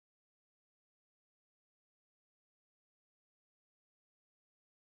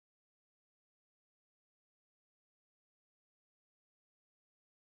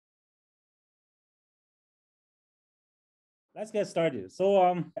Let's get started.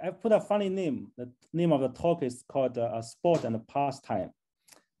 So I put a funny name. The name of the talk is called Sport and Pastime.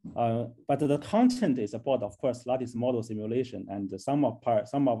 But the content is about, of course, lattice model simulation, and some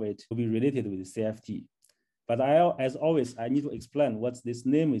of it will be related with CFT. But as always, I need to explain what this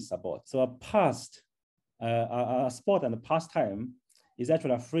name is about. So a sport and a pastime is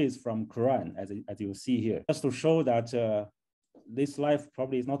actually a phrase from Quran, as you see here, just to show that this life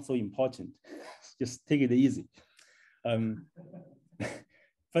probably is not so important. Just take it easy.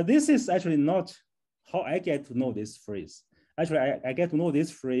 But this is actually not how I get to know this phrase. Actually, I get to know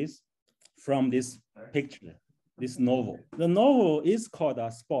this phrase from this picture, this novel. The novel is called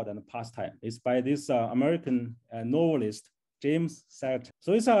A Sport and Pastime. It's by this American novelist, James September.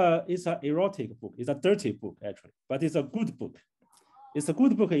 So it's an erotic book. It's a dirty book, actually, but it's a good book. It's a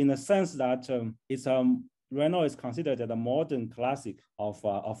good book in the sense that right now it's considered a modern classic of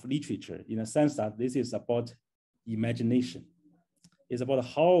literature, in the sense that this is about imagination. It's about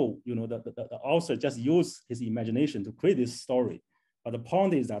how the author just used his imagination to create this story. But the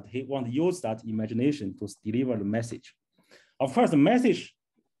point is that he wants to use that imagination to deliver the message. Of course, the message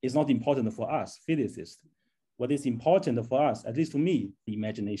is not important for us physicists. What is important for us, at least to me, the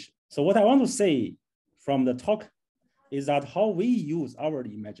imagination. So what I want to say from the talk is that how we use our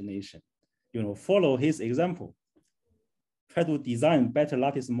imagination, follow his example, try to design better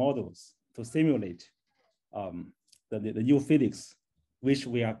lattice models to simulate the new physics, which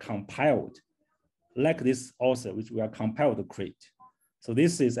we are compiled, like this author, which we are compelled to create. So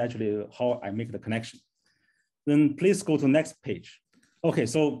this is actually how I make the connection. Then please go to next page. Okay,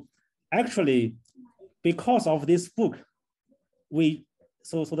 so actually, because of this book,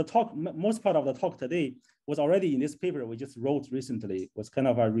 so the talk, most part of the talk today was already in this paper we just wrote recently, was kind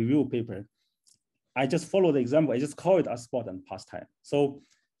of a review paper. I just follow the example, I just call it a sport and pastime. So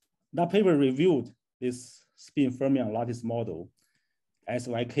that paper reviewed this spin fermion lattice model,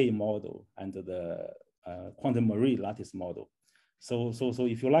 SYK model, and the quantum Marie lattice model. So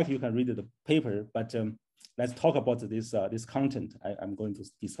if you like, you can read the paper, but let's talk about this content I'm going to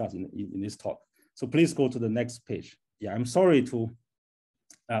discuss in this talk. So please go to the next page. Yeah, I'm sorry to,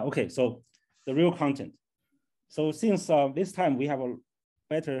 okay, so the real content. So since this time we have a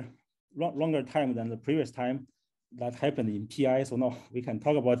better, longer time than the previous time that happened in PI, so now we can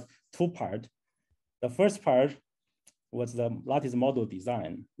talk about two parts. The first part was the lattice model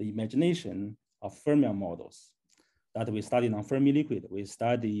design, the imagination of fermion models that we studied on Fermi liquid. We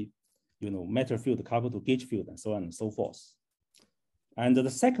study, matter field coupled to gauge field and so on and so forth. And the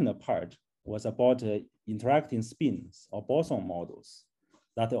second part was about interacting spins or boson models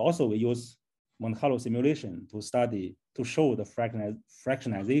that also we use Monte Carlo simulation to study, to show the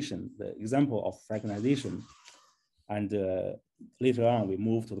fractionization, the example of fractionization. And later on, we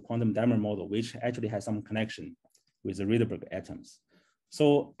moved to the quantum diamond model, which actually has some connection with the Rydberg atoms.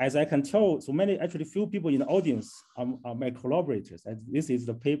 So as I can tell, actually few people in the audience are my collaborators. And this is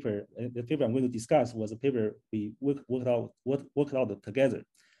the paper I'm going to discuss was a paper we worked out together.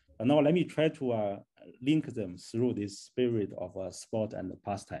 But now let me try to link them through this spirit of sport and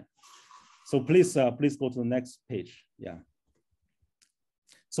pastime. So please go to the next page. Yeah.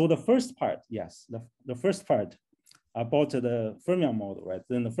 So the first part, yes, the first part about the fermion model, right?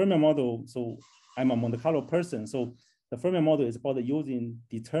 Then the fermion model, so I'm a Monte Carlo person. So the fermion model is about using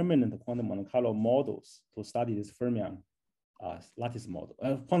determinant quantum Monte Carlo models to study this fermion lattice model,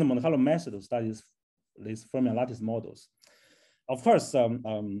 quantum Monte Carlo method to study these fermion lattice models. Of course,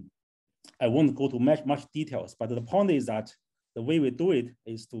 I won't go to much details, but the point is that the way we do it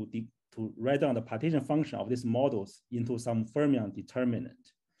is to write down the partition function of these models into some fermion determinant.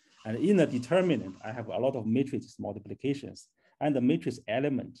 And in the determinant, I have a lot of matrix multiplications, and the matrix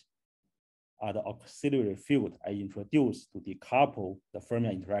element are the auxiliary field I introduce to decouple the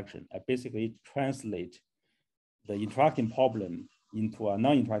fermion interaction. I basically translate the interacting problem into a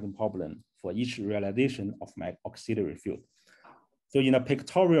non-interacting problem for each realization of my auxiliary field. So in a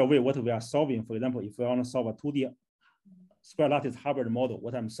pictorial way, what we are solving, for example, if we want to solve a 2D square lattice hybrid model,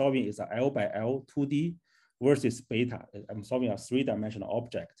 what I'm solving is a L by L 2D versus beta. I'm solving a 3-dimensional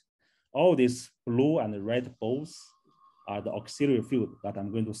object. All these blue and red balls are the auxiliary field that I'm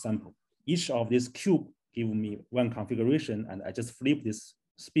going to sample. Each of these cube give me one configuration, and I just flip these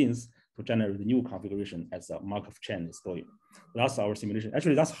spins to generate the new configuration as a Markov chain is going. That's our simulation.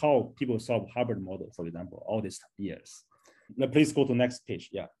 Actually, that's how people solve hybrid model, for example, all these years. Now, please go to next page.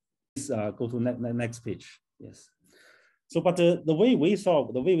 Yeah, please go to next page. Yes. So, but the way we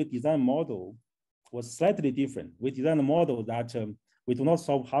solve, the way we design model was slightly different. We designed a model that we do not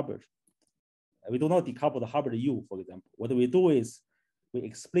solve hybrid. We do not decouple the hybrid U, for example. What we do is we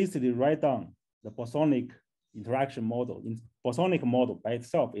explicitly write down the bosonic interaction model, in bosonic model by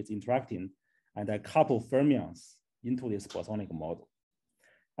itself is interacting, and I couple fermions into this bosonic model.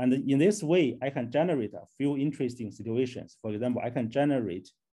 And in this way, I can generate a few interesting situations. For example, I can generate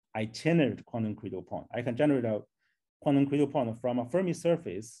itinerant quantum critical point. I can generate a quantum critical point from a Fermi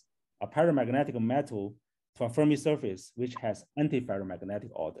surface, a paramagnetic metal, to a Fermi surface which has antiferromagnetic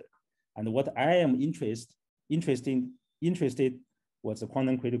order. And what I am interested was the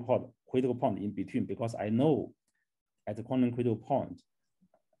quantum critical point in between, because I know at the quantum critical point,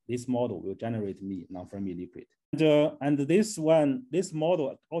 this model will generate me non-Fermi liquid. And this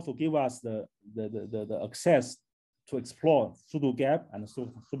model also give us the access to explore pseudo gap and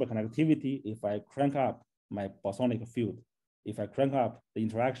superconductivity if I crank up my bosonic field, if I crank up the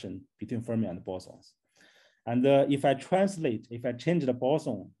interaction between fermi and bosons. And if I change the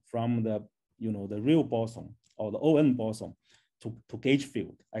boson from the real boson or the ON boson to gauge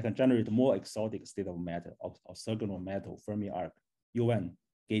field, I can generate more exotic state of matter of circular metal Fermi arc UN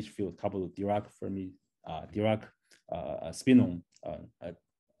gauge field coupled with Dirac Fermi Dirac spinon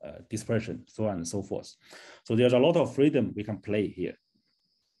dispersion, so on and so forth. So there's a lot of freedom we can play here.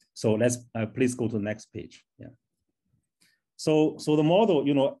 So let's please go to the next page. Yeah. So the model,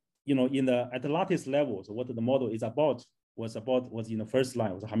 at the lattice level, so what the model is about was in the first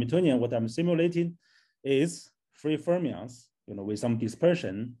line was Hamiltonian. What I'm simulating is free fermions, with some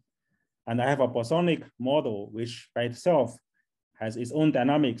dispersion, and I have a bosonic model which by itself has its own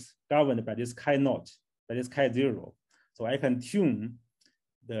dynamics governed by this chi-naught, by this chi-0. So I can tune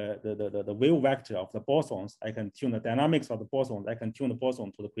the wave vector of the bosons. I can tune the dynamics of the bosons. I can tune the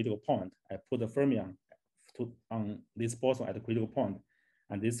boson to the critical point. I put the fermion on this boson at the critical point,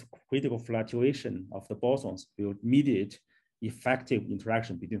 and this critical fluctuation of the bosons will mediate effective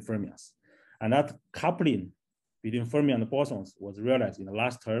interaction between fermions. And that coupling between fermion and the bosons was realized in the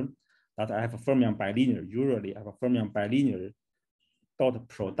last term, that I have a fermion bilinear. Usually I have a fermion bilinear dot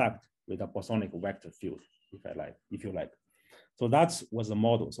product with a bosonic vector field, if you like. So that was the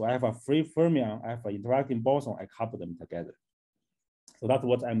model. So I have a free fermion, I have an interacting boson, I couple them together. So that's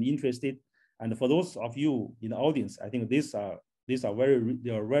what I'm interested. And for those of you in the audience, I think these are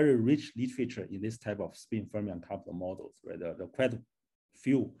very rich literature in this type of spin fermion coupled models, right? There are quite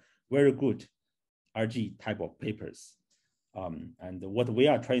few very good RG type of papers. And what we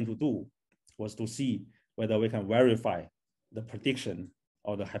are trying to do was to see whether we can verify the prediction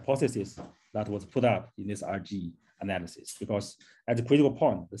or the hypothesis that was put up in this RG analysis, because at the critical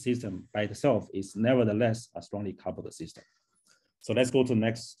point, the system by itself is nevertheless a strongly coupled system. So let's go to the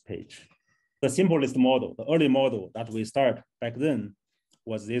next page. The simplest model, the early model that we start back then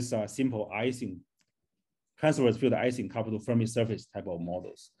was this simple icing, transverse field icing coupled to Fermi surface type of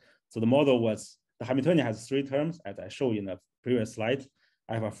models. So the model was, the Hamiltonian has 3 terms, as I showed in the previous slide.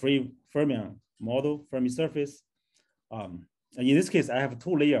 I have a free fermion model, Fermi surface. And in this case, I have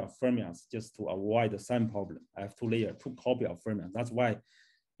 2 layers of fermions just to avoid the sign problem. I have 2 layers, 2 copies of fermions. That's why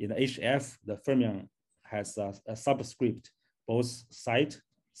in the HF, the fermion has a subscript, both site,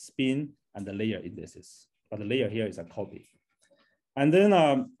 spin, and the layer indices. But the layer here is a copy. And then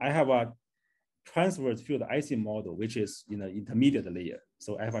I have a transverse field icing model, which is in the intermediate layer.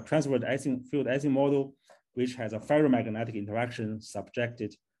 So I have a transverse field icing model, which has a ferromagnetic interaction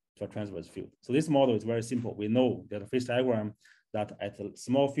subjected to a transverse field. So this model is very simple. We know that a phase diagram that at a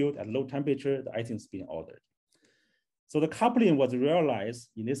small field, at low temperature, the icing spin ordered. So the coupling was realized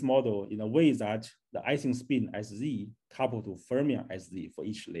in this model in a way that the icing spin SZ coupled to fermion SZ for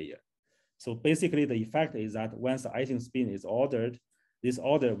each layer. So basically the effect is that once the icing spin is ordered, this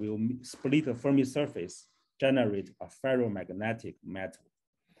order will split the Fermi surface, generate a ferromagnetic metal.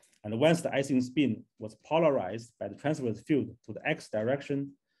 And once the icing spin was polarized by the transverse field to the X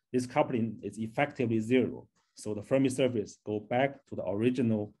direction, this coupling is effectively 0. So the Fermi surface go back to the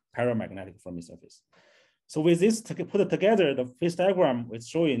original paramagnetic Fermi surface. So with this put together, the phase diagram was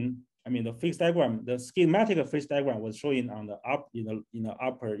showing, the schematic phase diagram was showing on the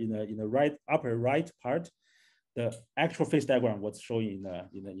upper right part. The actual phase diagram was showing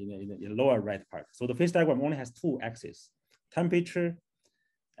in the lower right part. So the phase diagram only has 2 axes, temperature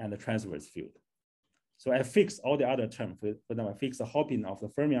and the transverse field. So I fix all the other terms. For example, I fix the hopping of the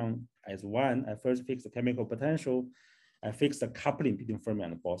fermion as 1. I first fix the chemical potential. I fix the coupling between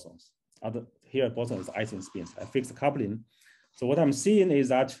fermion and bosons. Here boson is icing spins. I fix the coupling. So what I'm seeing is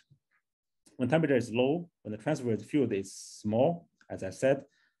that when temperature is low, when the transverse field is small, as I said,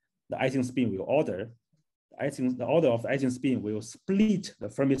 the icing spin will order. The order of the icing spin will split the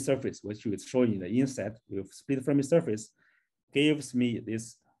Fermi surface, which is showing in the inset, will split the Fermi surface, gives me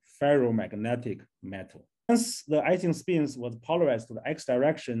this ferromagnetic metal. Once the icing spins was polarized to the X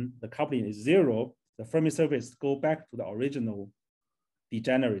direction, the coupling is 0, the Fermi surface go back to the original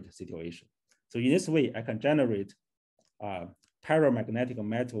degenerate situation. So in this way, I can generate a paramagnetic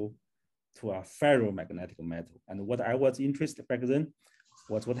metal to a ferromagnetic metal. And what I was interested back then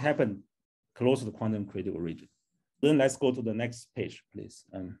was what happened close to the quantum critical region. Then let's go to the next page, please.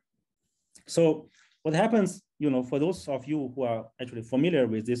 So what happens, for those of you who are actually familiar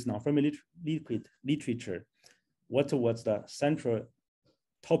with this non-Fermi liquid literature, what was the central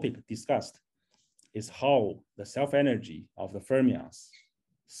topic discussed is how the self-energy of the fermions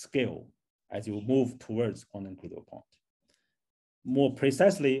scale as you move towards quantum critical point. More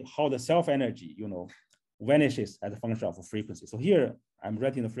precisely, how the self-energy, vanishes as a function of frequency. So here I'm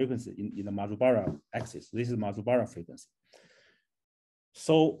writing the frequency in the Matsubara axis. This is Matsubara frequency.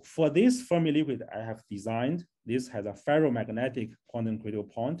 So for this Fermi liquid I have designed, this has a ferromagnetic quantum critical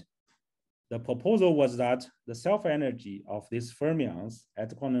point. The proposal was that the self-energy of these fermions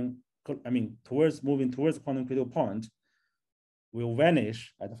at moving towards quantum critical point will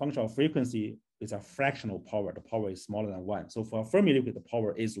vanish as a function of frequency with a fractional power. The power is smaller than 1. So for a Fermi liquid, the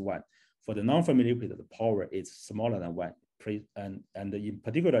power is 1. For the non-Fermi liquid, the power is smaller than 1. And in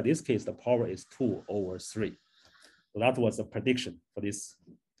particular, this case, the power is 2/3. So that was the prediction for this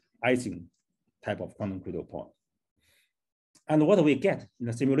icing type of quantum critical point. And what we get in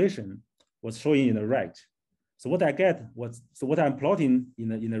the simulation was showing in the right. So what I get was, so what I'm plotting in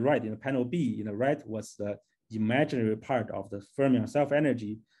the right, in the panel B, in the right was the imaginary part of the fermion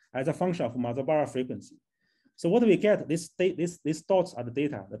self-energy as a function of Matsubara frequency. So what we get, these dots are the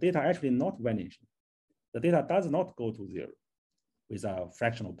data. The data actually not vanishing. The data does not go to 0 with a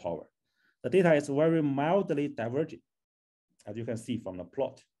fractional power. The data is very mildly diverging, as you can see from the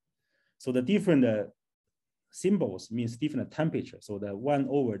plot. So the different symbols means different temperature. So the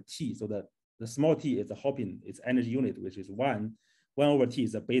 1/T, so the small t is the Hopkin, its energy unit, which is 1/T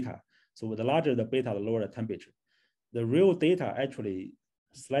is the beta. So the larger the beta, the lower the temperature. The real data actually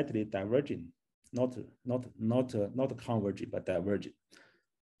slightly diverging, not converging, but diverging.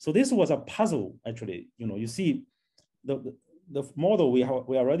 So this was a puzzle, actually. You see the model we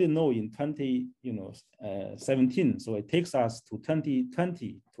already know in 2017. So it takes us to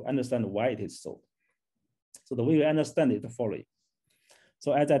 2020 to understand why it is so. So the way we understand it is the following.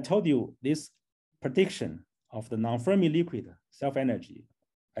 So as I told you, this prediction of the non-Fermi liquid self-energy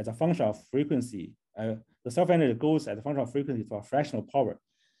as a function of frequency, the self-energy goes as a function of frequency to a fractional power,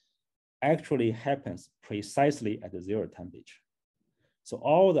 actually happens precisely at the 0 temperature. So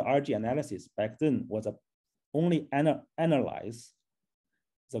all the RG analysis back then was only analyze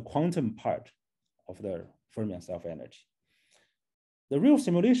the quantum part of the fermion self-energy. The real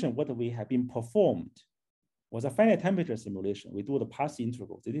simulation, what we have been performed, was a finite temperature simulation. We do the path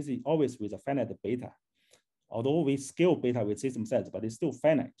integrals. This is always with a finite beta. Although we scale beta with system sets, but it's still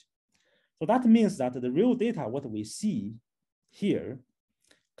finite. So that means that the real data, what we see here,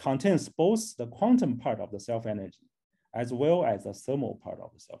 contains both the quantum part of the self-energy as well as the thermal part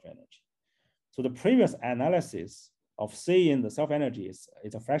of the self-energy. So the previous analysis of saying the self-energy is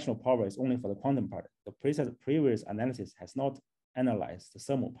a fractional power is only for the quantum part. The previous analysis has not analyzed the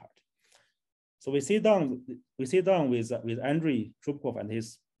thermal part. So we sit down with Andrei Trubkov and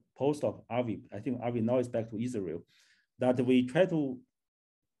his postdoc, Avi. I think Avi now is back to Israel, that we try to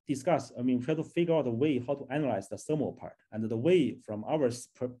discuss, try to figure out a way how to analyze the thermal part. And the way from our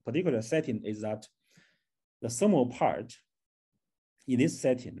particular setting is that the thermal part in this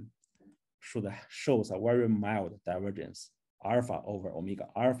setting shows a very mild divergence, alpha over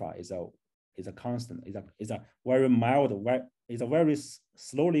omega. Alpha is a constant, is a very mild, is a very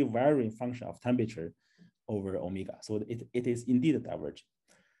slowly varying function of temperature over omega. So it is indeed divergent.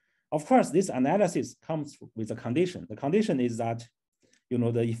 Of course, this analysis comes with a condition. The condition is that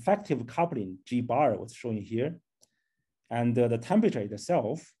the effective coupling G bar was shown here, and the temperature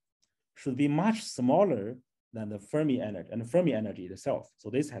itself should be much smaller than the Fermi energy and the Fermi energy itself. So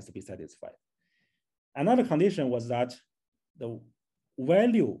this has to be satisfied. Another condition was that the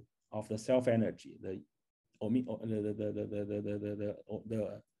value of the self-energy, the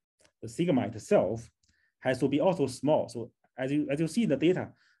sigma itself, has to be also small. So as you see in the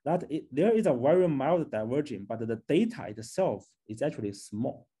data, that there is a very mild divergence, but the data itself is actually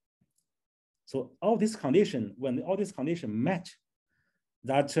small. So all these conditions, when all these conditions match,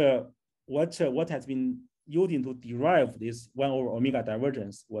 that what has been using to derive this 1/omega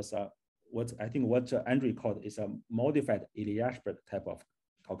divergence was what Andrei called is a modified Eliashberg type of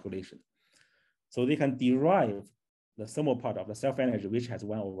calculation. So they can derive the thermal part of the self-energy, which has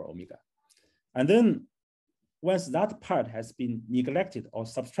 1/omega. And then once that part has been neglected or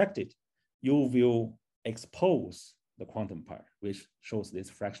subtracted, you will expose the quantum part, which shows this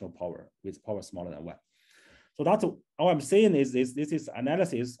fractional power with power smaller than 1. So that's all I'm saying is this is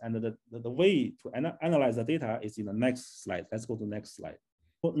analysis, and the way to analyze the data is in the next slide. Let's go to the next slide.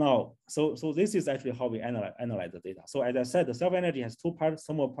 So this is actually how we analyze the data. So as I said, the self-energy has 2 parts,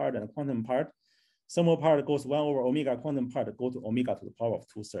 thermal part and quantum part. Thermal part goes 1 over omega, quantum part go to omega to the power of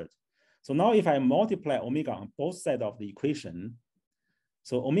 2/3. So now if I multiply omega on both sides of the equation,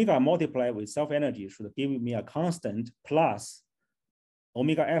 so omega multiplied with self-energy should give me a constant plus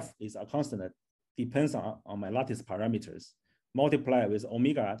omega f is a constant that depends on my lattice parameters, multiplied with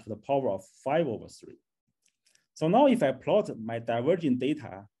omega to the power of 5/3. So now if I plot my divergent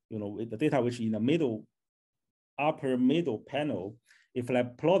data, with the data which in the middle, upper middle panel, if I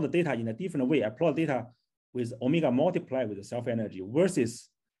plot the data in a different way, I plot data with omega multiplied with the self-energy versus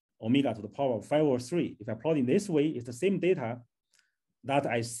omega to the power of 5/3. If I plot in this way, it's the same data that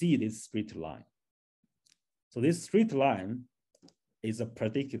I see this straight line. So this straight line is a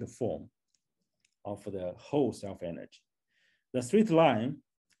predicted form of the whole self-energy. The straight line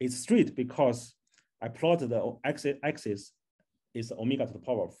is straight because I plot the axis is omega to the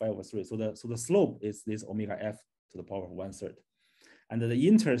power of 5/3. So the slope is this omega f to the power of 1/3. And the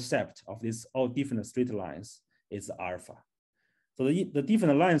intercept of these all different straight lines is alpha. So the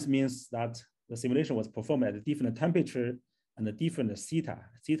different lines means that the simulation was performed at a different temperature and a different theta.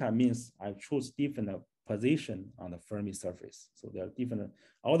 Theta means I choose different position on the Fermi surface. So there are different,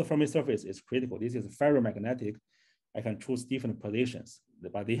 all the Fermi surface is critical. This is ferromagnetic. I can choose different positions,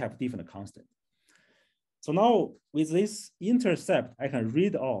 but they have different constant. So now with this intercept, I can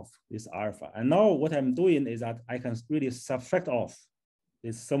read off this alpha. And now what I'm doing is that I can really subtract off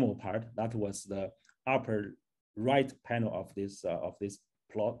this thermal part. That was the upper right panel of this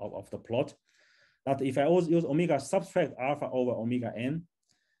plot of the plot. That if I always use omega subtract alpha over omega n,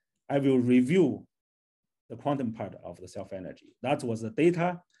 I will review the quantum part of the self-energy. That was the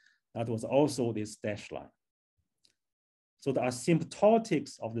data. That was also this dashed line. So the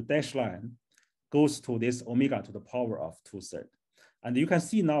asymptotics of the dashed line goes to this omega to the power of 2/3. And you can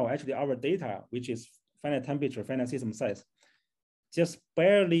see now actually our data, which is finite temperature, finite system size, just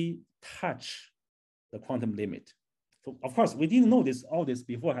barely touch the quantum limit. So of course we didn't know all this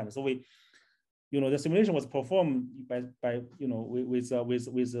beforehand. So we, the simulation was performed by with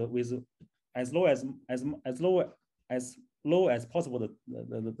as low as possible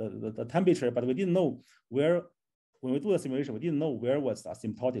the temperature, but we didn't know where. When we do the simulation, we didn't know where was the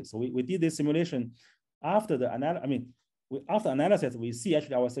asymptotic. So we did this simulation after the after analysis, we see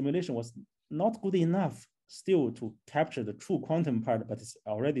actually our simulation was not good enough still to capture the true quantum part, but it's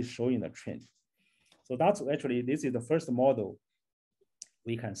already showing the trend. So that's actually, this is the first model.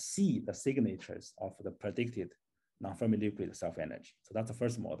 We can see the signatures of the predicted non-Fermi liquid self-energy. So that's the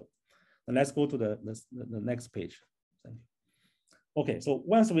first model. And let's go to the next page. Thank you. Okay, so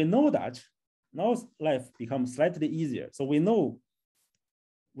once we know that, now life becomes slightly easier. So we know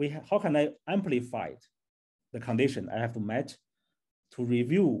how can I amplify the condition I have to match to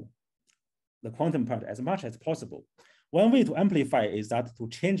review the quantum part as much as possible. One way to amplify is that to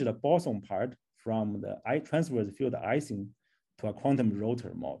change the boson part from the transverse field Ising to a quantum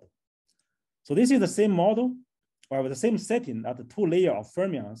rotor model. So this is the same model, or with the same setting that the 2 layers of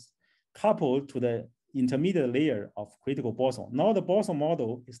fermions coupled to the intermediate layer of critical boson. Now the boson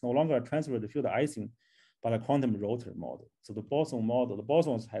model is no longer a transverse field Ising, but a quantum rotor model. So the boson model, the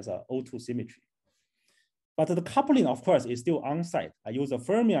boson has a O2 symmetry. But the coupling, of course, is still on site. I use a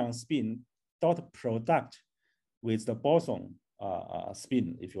fermion spin dot product with the boson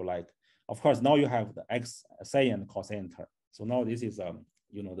spin, if you like. Of course, now you have the X psi and cosine term. So now this is,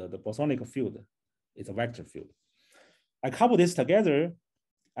 the bosonic field is a vector field. I couple this together,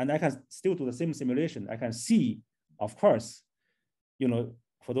 and I can still do the same simulation. I can see, of course,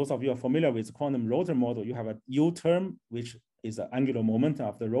 for those of you who are familiar with quantum rotor model, you have a U term, which is the angular momentum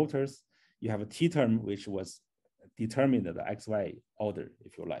of the rotors. You have a T term, which was determined the XY order,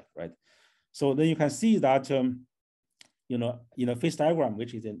 if you like, right? So then you can see that, in a phase diagram,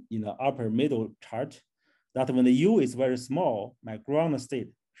 which is in the upper middle chart, that when the U is very small, my ground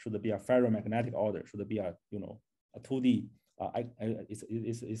state should be a ferromagnetic order, should be a 2D,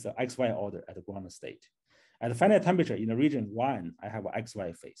 it's an XY order at the ground state. At the finite temperature in the region 1, I have an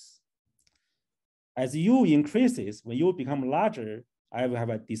XY phase. As U increases, when U become larger, I will have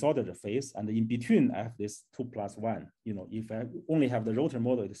a disordered phase, and in between, I have this 2 + 1. If I only have the rotor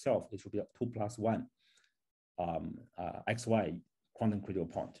model itself, it should be a 2 + 1 XY quantum critical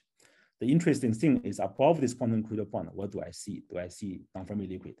point. The interesting thing is above this quantum critical point, what do I see? Do I see non-Fermi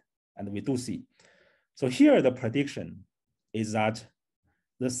liquid? And we do see. So here, the prediction is that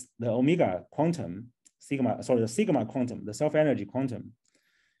the omega quantum the sigma quantum, the self-energy quantum,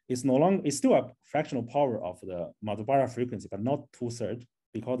 is no longer, it's still a fractional power of the multiplier frequency, but not 2/3,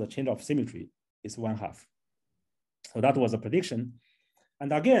 because the change of symmetry is 1/2. So that was a prediction.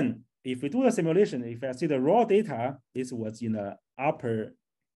 And again, if we do the simulation, if I see the raw data, this was in the upper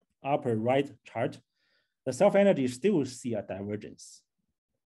right chart, the self-energy still see a divergence,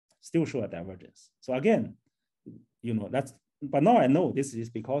 still show a divergence. So again, but now I know this is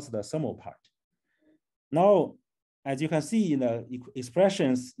because of the thermal part. Now, as you can see in the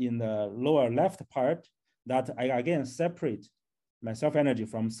expressions in the lower left part, that I again separate my self-energy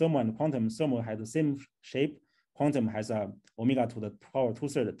from thermal and quantum. Thermal has the same shape. Quantum has a omega to the power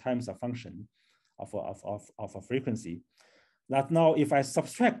 2/3 times a function of a frequency. That now, if I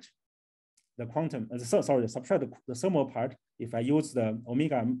subtract the quantum, subtract the thermal part, if I use the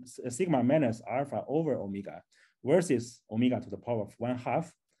omega sigma minus alpha over omega versus omega to the power of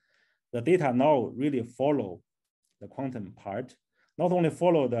 1/2, the data now really follow the quantum part, not only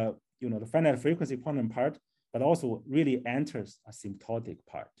follow the finite frequency quantum part, but also really enters asymptotic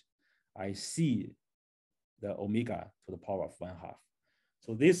part. I see the omega to the power of 1/2.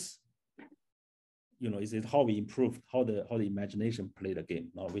 So this, is how we improve, how the imagination play the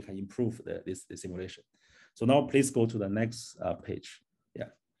game. Now we can improve this simulation. So now please go to the next page.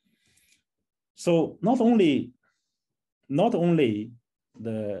 Yeah. So not only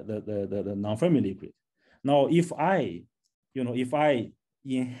the non-Fermi liquid. Now, if I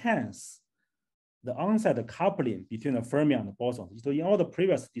enhance the onset coupling between the fermion and the boson, so in all the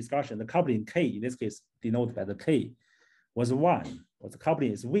previous discussion, the coupling K, in this case denoted by the K, was 1, but the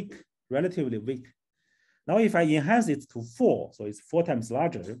coupling is weak, relatively weak. Now, if I enhance it to 4, so it's 4 times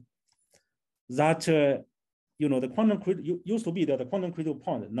larger, that the quantum used to be that the quantum critical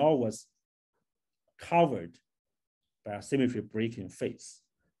point now was covered by a symmetry breaking phase.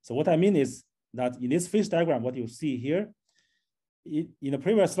 So what I mean is that in this phase diagram, what you see here, in the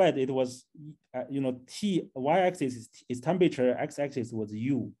previous slide, it was, y-axis is temperature, x-axis was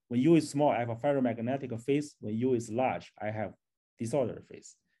U. When U is small, I have a ferromagnetic phase. When U is large, I have disordered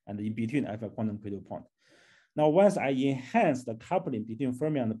phase. And in between, I have a quantum critical point. Now, once I enhance the coupling between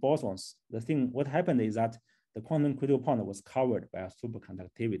fermion and the bosons, what happened is that the quantum critical point was covered by a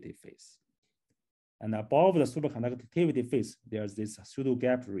superconductivity phase. And above the superconductivity phase, there's this pseudo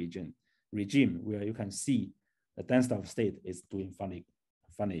gap regime where you can see the density of state is doing funny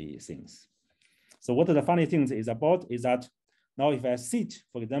things. So what the funny things is about is that now if I sit,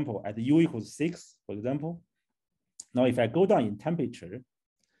 for example, at U equals 6, for example, now if I go down in temperature,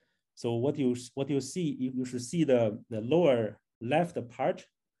 so what you see, you should see the lower left part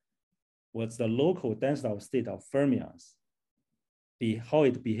was the local density of state of fermions, how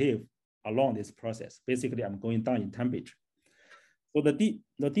it behaves along this process. Basically, I'm going down in temperature. So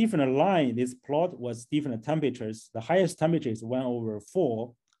the different line in this plot was different temperatures. The highest temperature is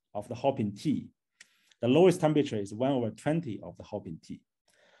 1/4 of the Hopin T. The lowest temperature is 1/20 of the Hopin T.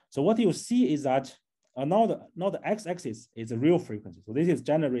 So what you see is that now the x-axis is a real frequency. So this is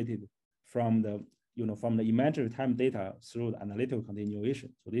generated from the imaginary time data through the analytical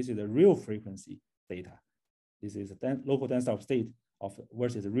continuation. So this is the real frequency data. This is the local density of state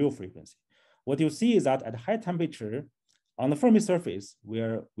versus the real frequency. What you see is that at high temperature, on the Fermi surface,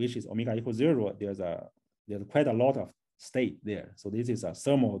 which is omega equals 0, there's quite a lot of state there. So this is a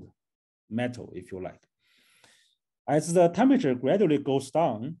thermal metal, if you like. As the temperature gradually goes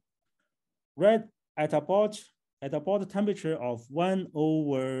down, right at about the temperature of 1/10,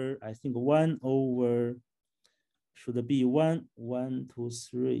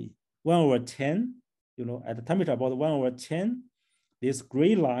 at the temperature about 1/10, this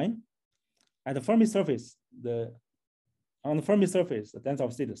gray line at the Fermi surface, on the Fermi surface, the density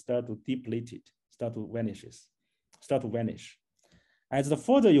of state start to deplete it, start to vanish. As the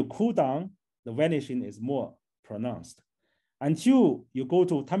further you cool down, the vanishing is more pronounced. Until you go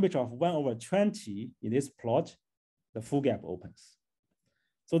to temperature of 1/20 in this plot, the full gap opens.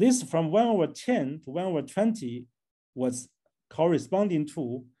 So this from 1/10 to 1/20 was corresponding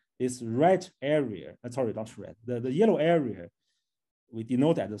to this red area, sorry, not red, the yellow area we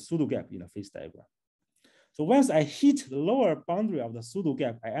denote as the pseudo gap in the phase diagram. So once I hit the lower boundary of the pseudo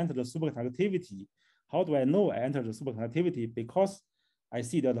gap, I enter the superconductivity. How do I know I enter the superconductivity? Because I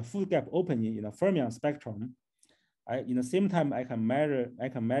see that the full gap opening in the fermion spectrum. In the same time, I can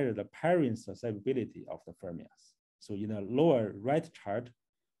measure the pairing susceptibility of the fermions. So in the lower right chart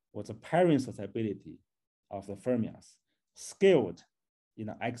was the pairing susceptibility of the fermions scaled in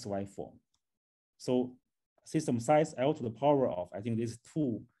an XY form. So system size L to the power of, I think this is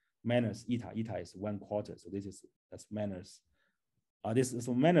 2 minus eta. Eta is 1/4. So that's minus This is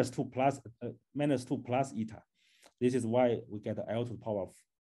minus 2 plus eta. This is why we get L to the power of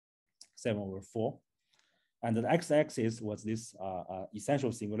 7/4. And the x-axis was this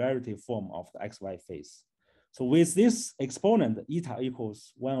essential singularity form of the xy phase. So with this exponent, eta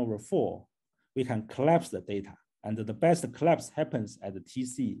equals 1/4, we can collapse the data. And the best collapse happens at the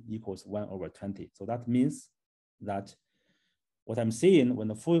TC equals 1/20. So that means that what I'm seeing when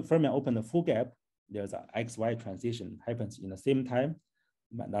the fermion open the full gap, there's an XY transition happens in the same time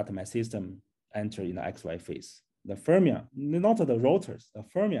that my system enter in the XY phase. The fermion, not the rotors, the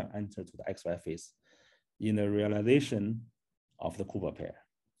fermion enter to the XY phase in the realization of the Cooper pair.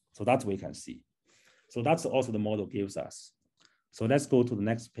 So that we can see. So that's also the model gives us. So let's go to the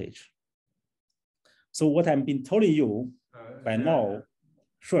next page. So what I've been telling you by now,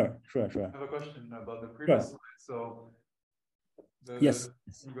 sure. I have a question about the previous slide. So yes.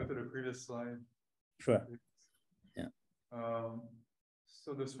 Can you go to the previous slide? Sure. Yeah.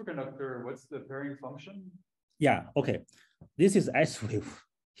 So the superconductor, what's the pairing function? Yeah, okay. This is S wave.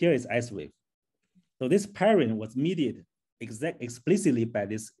 Here is S wave. So this pairing was mediated explicitly by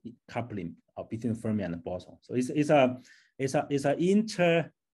this coupling between fermion and boson. So it's an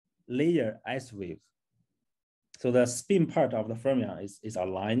inter-layer S wave. So the spin part of the fermion is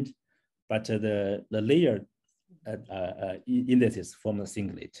aligned, but the layer indices form a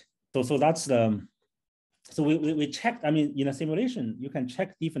singlet. So that's the, so we checked, I mean, in a simulation, you can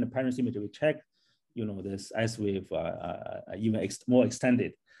check different pairing symmetry. We check, this S wave even more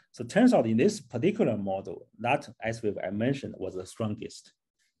extended. So it turns out in this particular model, that S wave I mentioned was the strongest.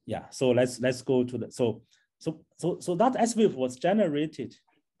 Yeah, so let's go to the, so that S wave was generated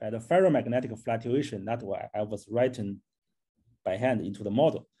by the ferromagnetic fluctuation that I was writing by hand into the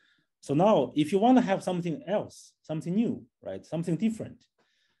model. So now if you want to have something else, something new, right, something different,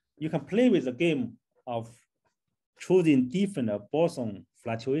 you can play with the game of choosing different boson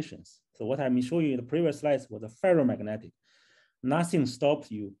fluctuations. So what I'm showing you in the previous slides was a ferromagnetic. Nothing stops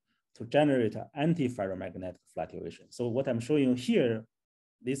you to generate an anti-ferromagnetic fluctuation. So what I'm showing you here,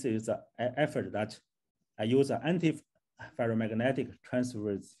 this is an effort that I use an anti-ferromagnetic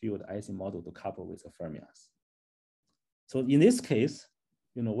transverse field Ising model to couple with the fermions. So in this case,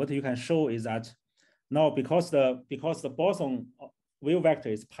 what you can show is that now because the boson wave vector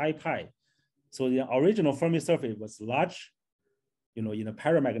is pi, so the original Fermi surface was large, in the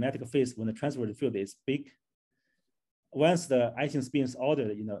paramagnetic phase when the transverse field is big. Once the Ising spin is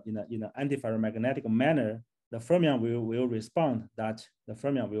ordered in an antiferromagnetic manner, the fermion will respond that the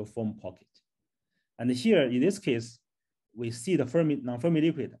fermion will form pocket. And here, in this case, we see the non-Fermi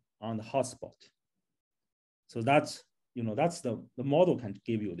liquid on the hotspot. So that's, that's the model can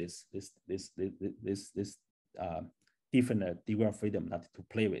give you this different degree of freedom that to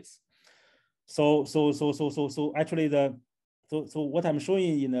play with. So actually so what I'm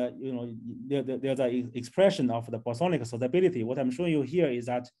showing in there's an expression of the bosonic solubility. What I'm showing you here is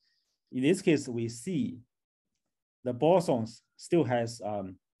that in this case we see the bosons still has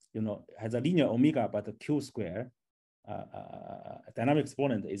has a linear omega, but the Q square dynamic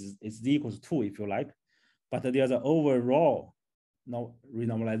exponent is equal to 2 if you like, but there's an overall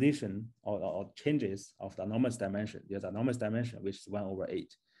renormalization or changes of the anomalous dimension. There's an anomalous dimension which is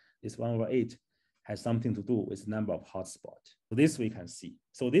 1/8. This 1/8 has something to do with the number of hotspots. So this we can see.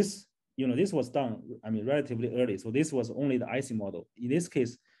 So this, this was done, relatively early. So this was only the Ising model. In this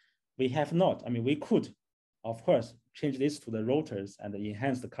case, we have not, we could, of course, change this to the rotors and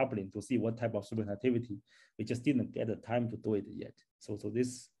enhance the coupling to see what type of superconductivity. We just didn't get the time to do it yet. So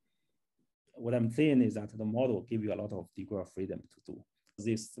this, what I'm saying is that the model give you a lot of degree of freedom to do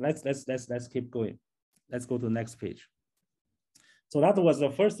this. Let's keep going. Let's go to the next page. So that was the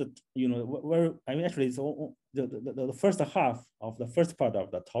first, where actually it's the first half of the first part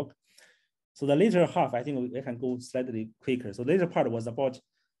of the talk. So the later half, I think we can go slightly quicker. So the later part was about,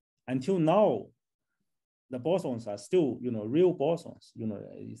 until now, the bosons are still, real bosons,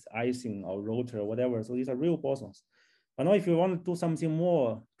 it's Ising or rotor or whatever. So these are real bosons. But now if you want to do something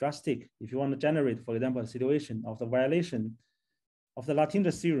more drastic, if you want to generate, for example, a situation of the violation of the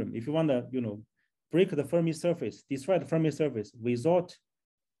Lattice theorem, if you want to, break the Fermi surface, destroy the Fermi surface without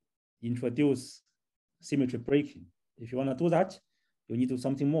introduce symmetry breaking. If you want to do that, you need to do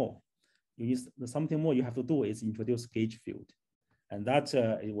something more. You need something more you have to do is introduce gauge field. And that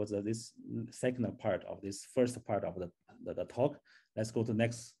it was this second part of this first part of the talk. Let's go to the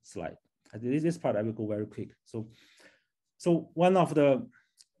next slide. This part I will go very quick. So one of the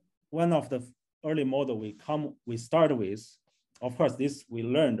early model we start with, of course, this we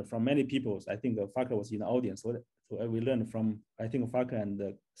learned from many people. I think Farker was in the audience. So we learned from, I think Farker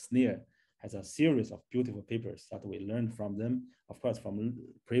and Sneer has a series of beautiful papers that we learned from them, of course, from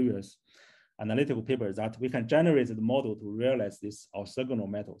previous analytical papers, that we can generate the model to realize this orthogonal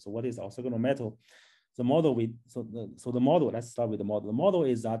metal. So what is orthogonal metal? The model the model, let's start with the model. The model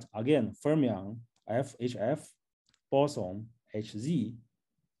is that, again, fermion, FHF, boson, HZ.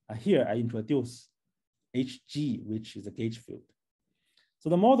 Here I introduce HG, which is a gauge field. So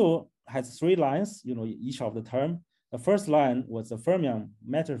the model has 3 lines, each of the term. The first line was the fermion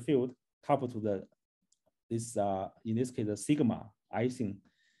matter field coupled to in this case, the sigma Ising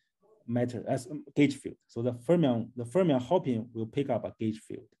matter as gauge field. So the fermion hopping will pick up a gauge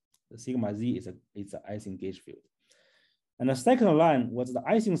field. The sigma Z is an Ising gauge field. And the second line was the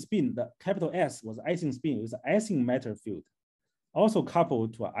Ising spin. The capital S was Ising spin with the Ising matter field, also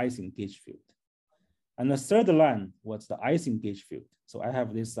coupled to an Ising gauge field. And the third line was the Ising gauge field. So I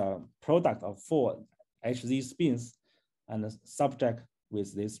have this product of 4 HZ spins and the subject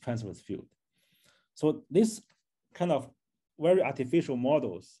with this transverse field. So this kind of very artificial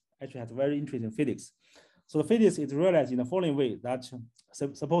models actually has very interesting physics. So the physics is realized in the following way, that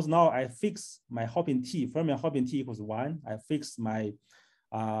suppose now I fix my hopping T, fermion hopping T equals 1. I fix my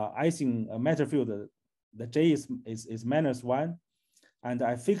Ising matter field, the J is -1. And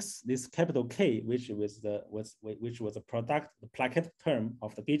I fix this capital K, which was a product, the plaquette term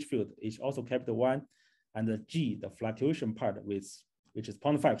of the gauge field, is also capital 1, and the G, the fluctuation part, which is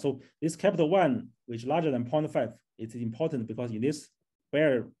 0.5. So this capital 1, which is larger than 0.5, it's important because in this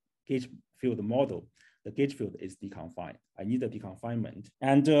bare gauge field model, the gauge field is deconfined. I need a deconfinement.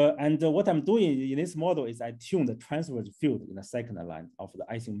 And what I'm doing in this model is I tune the transverse field in the second line of the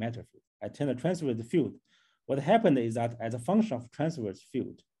Ising matter field. I tune the transverse field. What happened is that as a function of transverse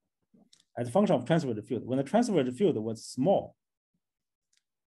field, when the transverse field was small,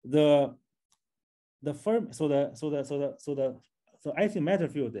 the Ising matter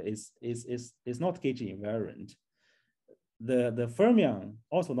field is not gauge invariant. The fermion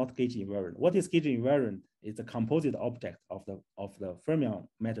also not gauge invariant. What is gauge invariant is the composite object of the fermion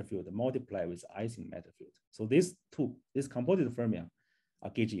matter field multiplied with Ising matter field. So this composite fermion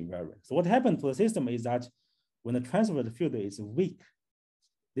are gauge invariant. So what happened to the system is that when the transverse field is weak,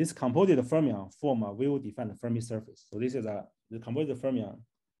 this composite fermion form a well-defined Fermi surface. So this is the composite fermion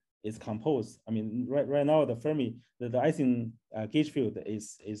is composed. I mean, right now the Fermi, the Ising gauge field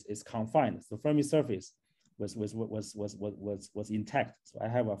is confined. So Fermi surface was intact. So I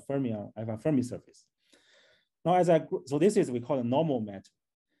have a Fermi surface. Now so this is we call a normal matter.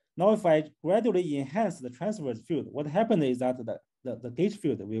 Now if I gradually enhance the transverse field, what happens is that the gauge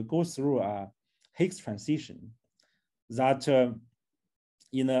field will go through a Higgs transition that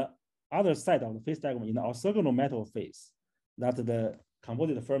in the other side of the phase diagram, in the orthogonal metal phase, that the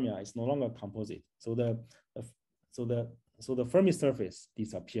composite fermion is no longer composite. So the Fermi surface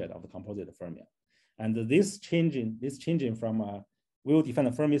disappeared of the composite fermion. And this changing from a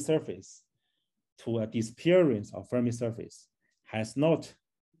well-defined Fermi surface to a disappearance of Fermi surface has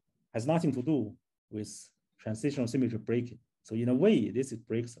nothing to do with transitional symmetry breaking. So in a way, this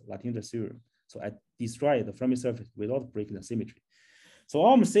breaks Lattice theorem. So I destroy the Fermi surface without breaking the symmetry. So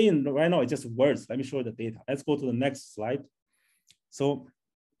all I'm saying right now is just words. Let me show you the data. Let's go to the next slide. So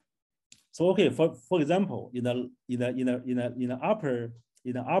okay, for example, in the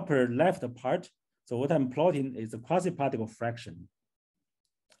upper left part, so what I'm plotting is the quasi-particle fraction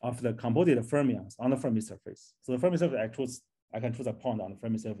of the composite fermions on the Fermi surface. So the Fermi surface, I can choose a point on the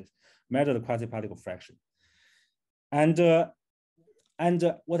Fermi surface, measure the quasi-particle fraction. And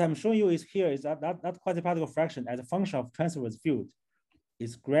what I'm showing you is here is that quasi-particle fraction as a function of transverse field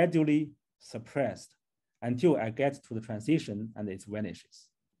is gradually suppressed until I get to the transition and it vanishes.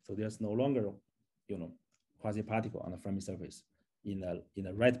 So there's no longer, quasi-particle on the Fermi surface in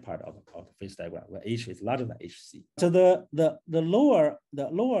the right part of the phase diagram where H is larger than HC. So the lower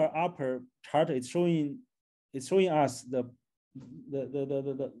upper chart is showing us the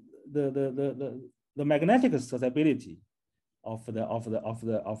magnetic susceptibility of the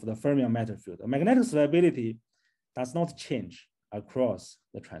fermion matter field. The magnetic susceptibility does not change across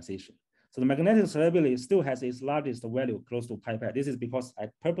the transition. So the magnetic susceptibility still has its largest value close to pi. This is because I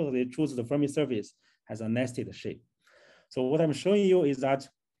purposely choose the Fermi surface as a nested shape. So what I'm showing you is that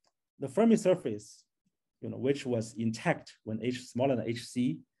the Fermi surface, which was intact when H smaller than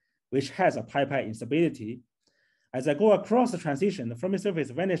HC, which has a pi instability, as I go across the transition, the Fermi surface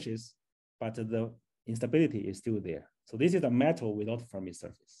vanishes, but the instability is still there. So this is a metal without Fermi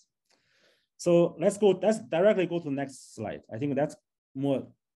surface. So let's directly go to the next slide. I think that's more,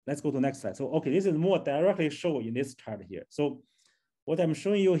 let's go to the next slide. So, okay, this is more directly shown in this chart here. So what I'm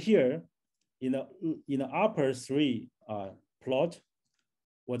showing you here in the upper 3 plot,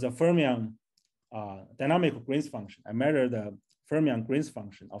 was a fermion dynamical Green's function. I measured the fermion Green's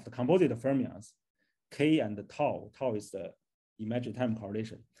function of the composite fermions, K and tau. Tau is the imaginary time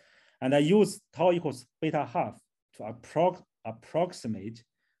correlation. And I use tau equals beta half to approximate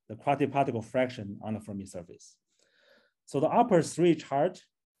the quasi-particle fraction on the Fermi surface. So the upper three chart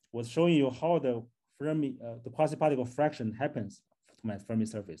was showing you how the quasi-particle fraction happens to my Fermi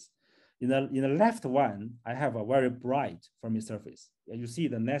surface. In the left one, I have a very bright Fermi surface. You see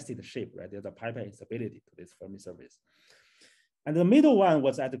the nested shape, right? There's a pipette instability to this Fermi surface. And the middle one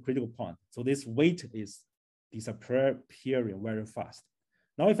was at the critical point. So this weight is disappearing very fast.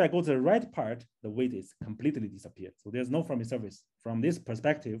 Now, if I go to the right part, the weight is completely disappeared. So there's no Fermi surface from this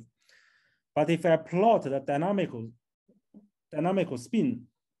perspective. But if I plot the dynamical spin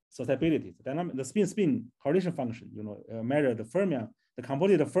susceptibility, the spin correlation function, measure the fermion, the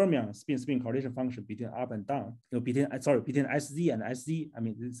composite fermion spin correlation function between up and down, between SZ and SZ. I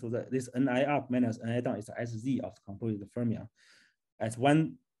mean, so this Ni up minus Ni down is the SZ of the composite fermion at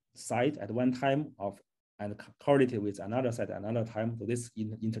one side at one time and correlated with another side at another time. So this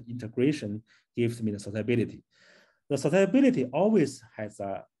integration gives me the susceptibility. The susceptibility always has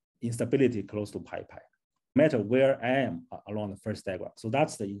a instability close to pi. No matter where I am along the first diagram. So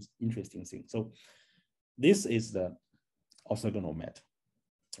that's the interesting thing. So this is the orthogonal matter.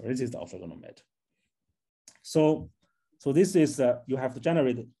 This is the orthogonal matter. So this is, you have to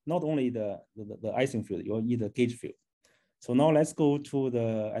generate not only the Ising field, you need the gauge field. So now let's go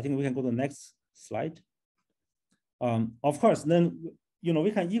to I think we can go to the next slide. Of course, then,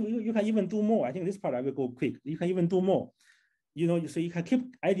 you can even do more. I think this part I will go quick. You can even do more. So you can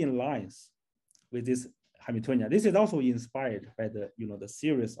keep adding lines with this Hamiltonian. This is also inspired by the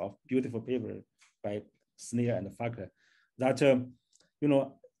series of beautiful papers by Sneer and Fackler that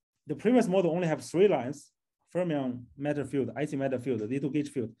the previous model only have 3 lines: fermion matter field, Ising matter field, little gauge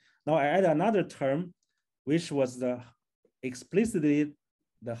field. Now I add another term, which was explicitly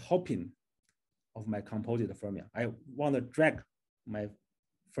the hopping of my composite fermion. I want to drag my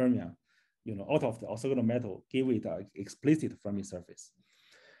fermion, out of the orthogonal metal, give it an explicit Fermi surface.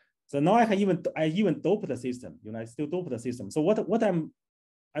 So now I even dope the system. I still dope the system. So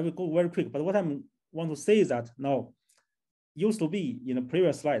I will go very quick. But what I want to say is that now, used to be in the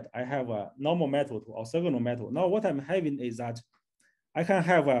previous slide, I have a normal metal to orthogonal metal. Now what I'm having is that I can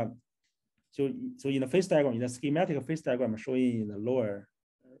have so in the phase diagram, in the schematic phase diagram showing in the lower,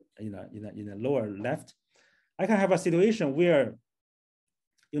 in the lower left, I can have a situation where,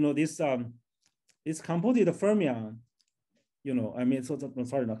 this composite fermion,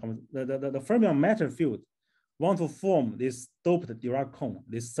 the fermion matter field want to form this doped Dirac cone.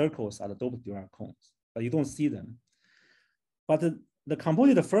 These circles are the doped Dirac cones, but you don't see them. But the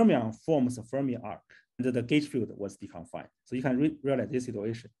composite fermion forms a Fermi arc, and the gauge field was deconfined. So you can realize this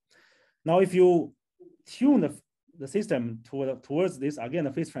situation. Now, if you tune the system towards this, again,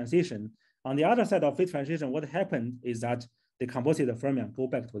 the phase transition, on the other side of phase transition, what happened is that the composite fermion go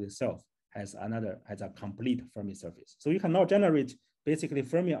back to itself, has a complete Fermi surface. So you can now generate basically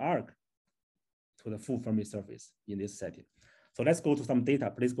Fermi arc to the full Fermi surface in this setting. So let's go to some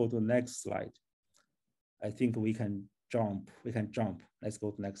data. Please go to the next slide. I think we can jump. Let's go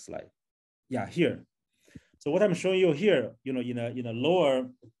to the next slide. Yeah, here. So what I'm showing you here, in a lower,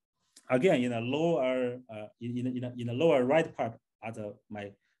 again, in a lower right part are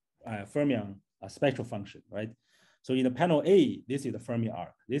my fermion spectral function, right? So in the panel A, this is the Fermi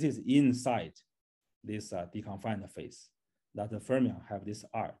arc. This is inside this deconfined phase that the fermion have this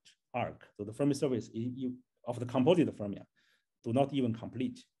arc. So the Fermi surface of the composite fermion do not even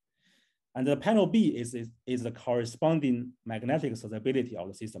complete. And the panel B is the corresponding magnetic susceptibility of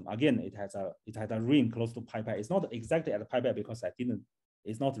the system. Again, it has a ring close to pi. It's not exactly at the pi because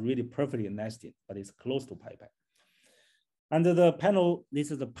it's not really perfectly nested, but it's close to pi. And the panel, this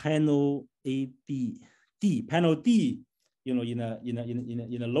is the panel D. Panel D, in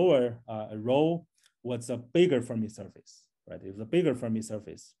a lower row was a bigger Fermi surface, right? It was a bigger Fermi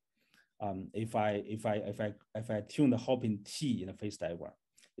surface. If I tune the hopping T in the phase diagram,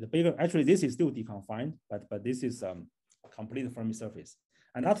 the bigger. Actually, this is still deconfined, but this is complete Fermi surface,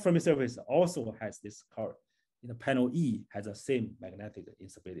 and that Fermi surface also has this curve. Panel E has the same magnetic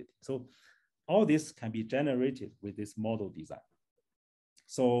instability. So all this can be generated with this model design.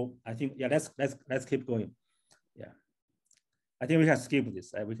 So I think, yeah, let's keep going. Yeah, I think we can skip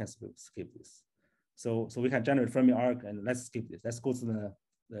this. We can skip this. So we can generate Fermi arc, and let's skip this. Let's go to the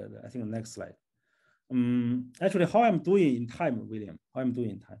I think the next slide. Actually, how I'm doing in time, William? How I'm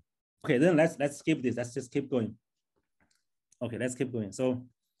doing in time? Okay, then let's skip this. Let's just keep going. Okay, let's keep going. So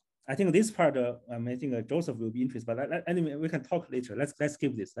I think this part, I think Joseph will be interested, but anyway, we can talk later. Let's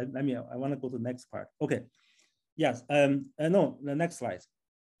skip this. I want to go to the next part. Okay. Yes. No, the next slide.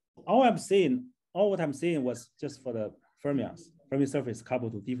 All what I'm saying was just for the fermions, Fermi surface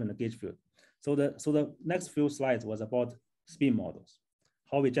coupled to different gauge field. So the next few slides was about spin models,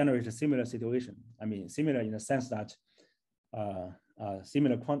 how we generate a similar situation. I mean, similar in the sense that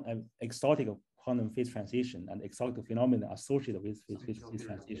similar exotic quantum phase transition and exotic phenomena associated with phase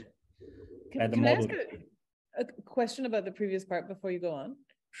transition. Can I ask a question about the previous part before you go on?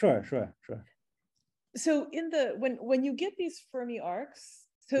 Sure. So in the when you get these Fermi arcs,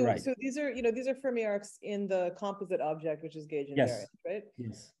 so right. so these are Fermi arcs in the composite object, which is gauge invariant, right?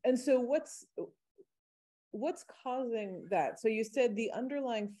 Yes. And so what's causing that? So you said the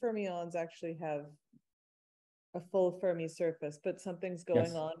underlying fermions actually have a full Fermi surface, but something's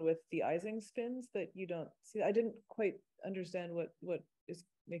going on with the Ising spins that you don't see. I didn't quite understand what is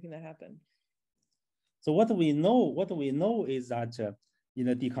making that happen. So what we know is that in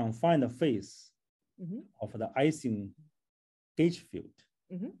the deconfined phase of the Ising gauge field,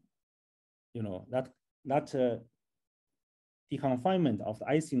 that deconfinement of the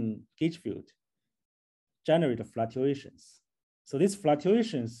Ising gauge field generate fluctuations. So these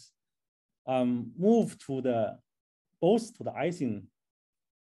fluctuations move to both to the Ising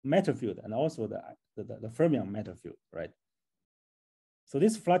matter field and also the fermion matter field, right? So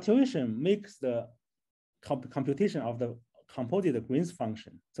this fluctuation makes the computation of the composite Green's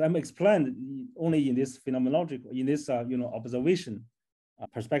function. So I'm explained only in this phenomenological, in this observation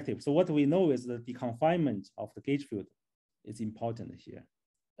perspective. So what we know is the deconfinement of the gauge field is important here.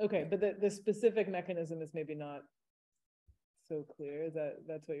 Okay, but the specific mechanism is maybe not so clear. Is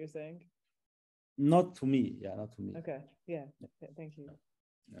that's what you're saying? Not to me, not to me. Okay, yeah. Thank you.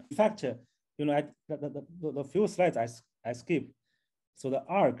 In fact, the few slides I skipped. So the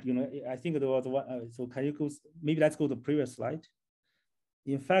arc, I think there was one. So can you go? Maybe let's go to the previous slide.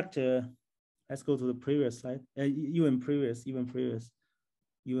 In fact, let's go to the previous slide.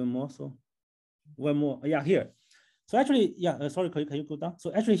 Even more so. One more. Yeah, here. So actually, sorry, can you go down?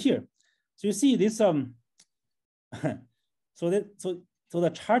 So actually here, so you see this so the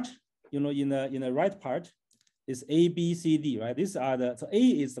chart, in the right part is A, B, C, D, right? These are so A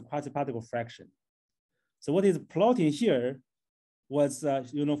is the quasi-particle fraction. So what is plotting here was for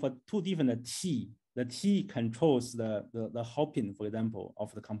two different T. The T controls the hopping, for example,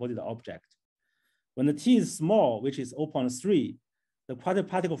 of the composite object. When the T is small, which is 0.3, the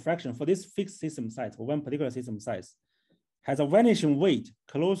quasi-particle fraction for this fixed system size, for one particular system size, has a vanishing weight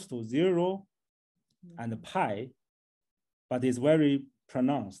close to 0 and pi, but is very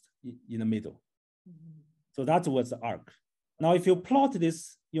pronounced in the middle. So that was the arc. Now, if you plot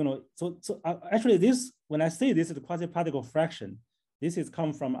this, actually this, when I say this is the quasi-particle fraction, this is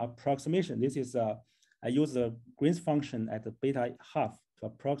come from approximation. This is, I use the Green's function at the beta half to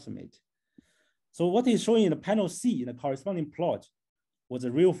approximate. So what is showing in the panel C in the corresponding plot was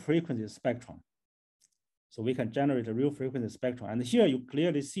a real frequency spectrum. So we can generate a real frequency spectrum. And here you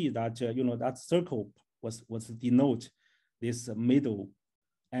clearly see that, that circle was denote these middle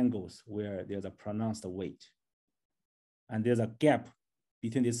angles where there's a pronounced weight. And there's a gap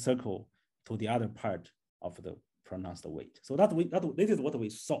between this circle to the other part of the pronounced weight. So this is what we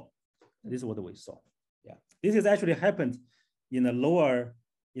saw. This is what we saw. Yeah, this is actually happened in the lower,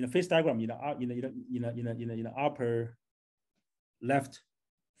 in the phase diagram, in the upper left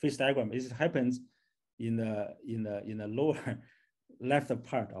phase diagram. It happens in the lower left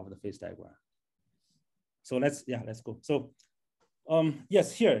part of the phase diagram. So let's go. So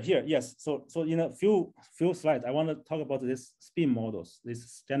yes, here, yes. So in a few slides, I want to talk about this spin models. This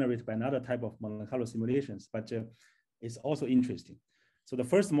is generated by another type of Monte Carlo simulations, but it's also interesting. So the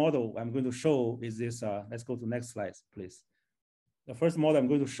first model I'm going to show is this. Let's go to the next slide, please. The first model I'm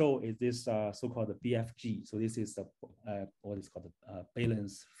going to show is this so-called BFG. So this is what is called the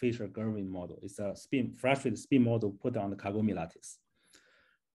Balance Fisher-Gervin model. It's a frustrated spin model put on the Kagome lattice.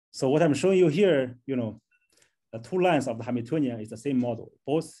 So what I'm showing you here, the two lines of the Hamiltonian is the same model,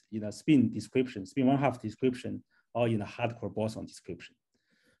 both in a spin description, spin 1/2 description, or in a hardcore boson description.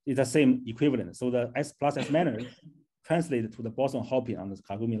 It's the same equivalent. So the S plus S manner translated to the boson hopping on the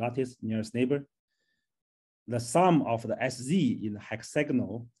Kagome lattice nearest neighbor. The sum of the SZ in the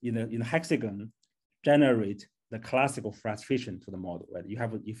hexagonal, in hexagon generate the classical frustration to the model, right?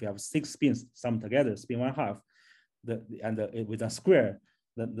 If you have 6 spins summed together, spin 1/2, with a square,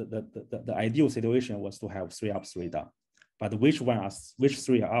 the ideal situation was to have 3 up, 3 down. But which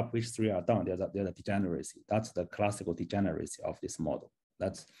 3 are up, which 3 are down, there's a degeneracy. That's the classical degeneracy of this model.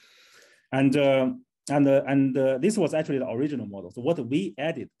 this was actually the original model. So what we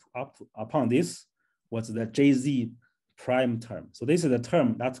added upon this was the JZ prime term. So this is the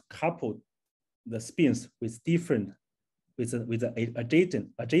term that coupled the spins with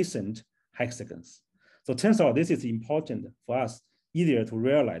adjacent hexagons. So it turns out this is important for us, easier to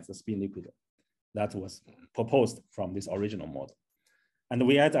realize the spin liquid that was proposed from this original model. And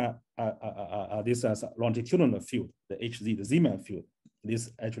we add this as a longitudinal field, the HZ, the Zeeman field.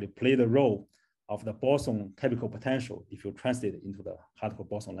 This actually played the role of the boson chemical potential if you translate it into the hardcore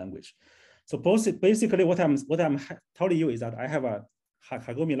boson language. So basically what I'm telling you is that I have a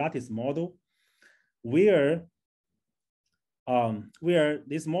Kagome lattice model where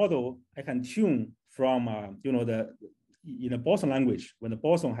this model I can tune from in the boson language. When the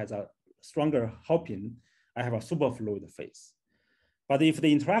boson has a stronger hopping, I have a superfluid phase. But if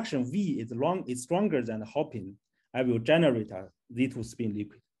the interaction V is stronger than the hopping, I will generate a Z2 spin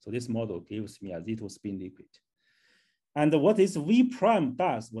liquid. So this model gives me a Z2 spin liquid. And what this V prime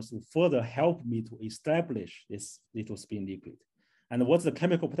does was to further help me to establish this Z2 spin liquid. And what the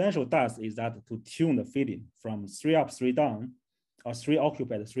chemical potential does is that to tune the filling from 3 up, 3 down, or 3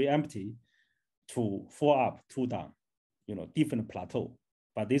 occupied, 3 empty, to 4 up, 2 down, different plateau.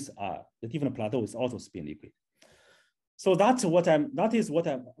 But the different plateau is also spin liquid. So that is what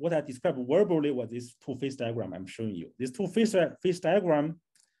I described verbally with this two-phase diagram I'm showing you. This two-phase diagram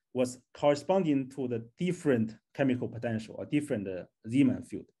was corresponding to the different chemical potential or different Zeeman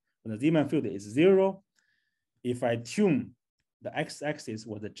field. When the Zeeman field is 0, if I tune the x-axis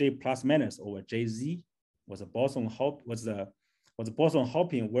was the J plus minus over JZ, was the boson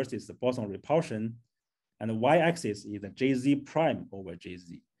hopping versus the boson repulsion, and the y-axis is the JZ prime over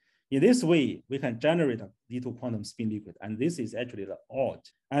JZ. In this way, we can generate a Z2 quantum spin liquid, and this is actually the odd.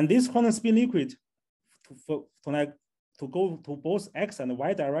 And this quantum spin liquid, to go to both x and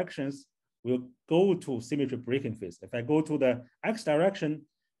y directions, will go to symmetry breaking phase. If I go to the x direction,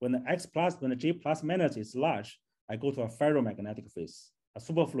 when the J plus minus is large, I go to a ferromagnetic phase, a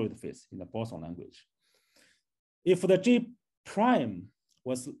superfluid phase in the boson language. If the JZ prime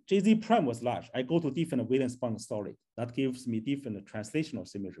was large, I go to different valence bond solid. That gives me different translational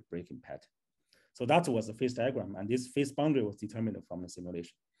symmetry breaking pattern. So that was the phase diagram, and this phase boundary was determined from the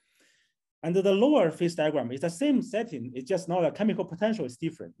simulation. And the lower phase diagram is the same setting, it's just now the chemical potential is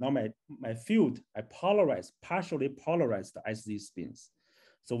different. Now my field, I partially polarize the SZ spins.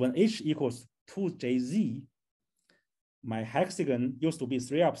 So when H equals 2JZ, my hexagon used to be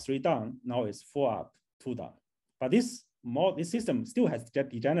 3 up, 3 down, now it's 4 up, 2 down. But this system still has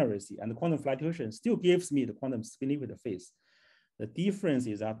degeneracy, and the quantum fluctuation still gives me the quantum spin liquid phase. The difference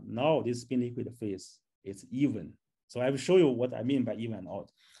is that now this spin liquid phase is even. So I will show you what I mean by even and odd.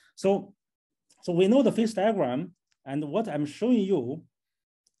 So we know the phase diagram, and what I'm showing you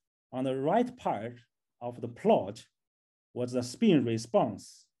on the right part of the plot was the spin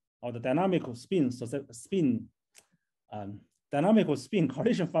response or the dynamical spin, dynamical spin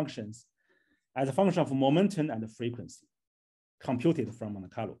correlation functions as a function of momentum and frequency computed from Monte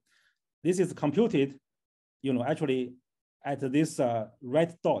Carlo. This is computed, actually at this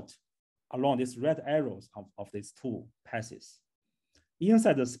red dot along these red arrows of these two passes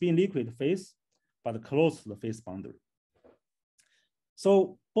inside the spin liquid phase, but close to the phase boundary.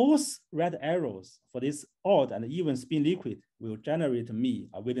 So both red arrows for this odd and even spin liquid will generate me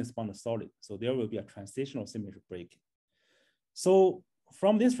a valence bond solid. So there will be a transitional symmetry breaking. So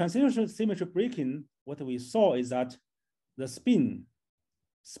from this transitional symmetry breaking, what we saw is that the spin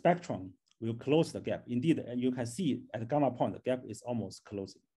spectrum will close the gap. Indeed, and you can see at the gamma point, the gap is almost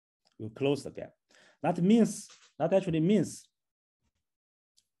closing. We'll close the gap. That actually means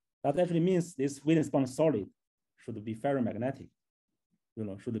this valence bond solid should be ferromagnetic,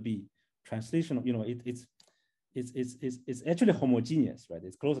 should be translational, it's actually homogeneous, right?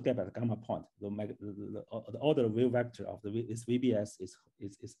 It's closed gap at the gamma point. The order wave vector of this VBS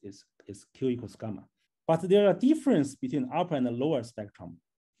is Q equals gamma. But there are differences between upper and the lower spectrum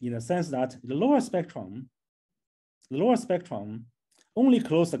in the sense that the lower spectrum only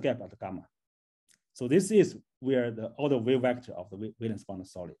close the gap at the gamma. So this is where the order wave vector of the valence bond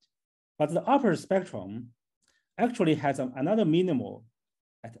solid. But the upper spectrum actually has another minimal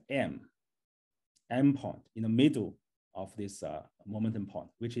at M point in the middle of this momentum point,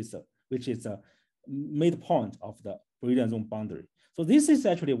 which is a midpoint of the Brillouin zone boundary. So this is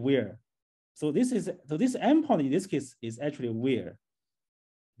actually where, this M point in this case is actually where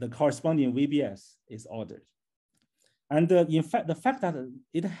the corresponding VBS is ordered. And in fact, the fact that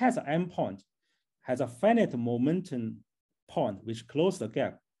it has an M point has a finite momentum point which closes the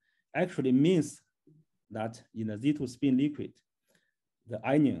gap actually means that in the Z2 spin liquid, the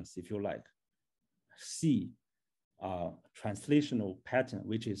ions, if you like, see translational pattern,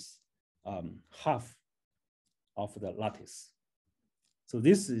 which is half of the lattice. So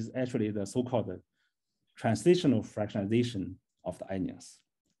this is actually the so-called translational fractionalization of the onions.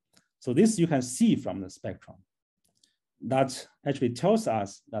 So this you can see from the spectrum. That actually tells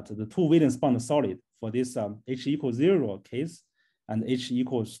us that the two valence bond solid for this H equals 0 case and H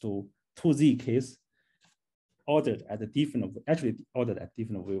equals to 2Z case ordered at the different, actually ordered at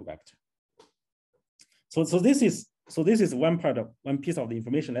different wave vector. So this is one piece of the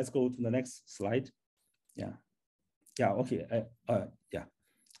information. Let's go to the next slide. Yeah, okay, yeah.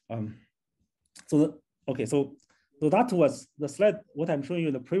 So that was the slide. What I'm showing you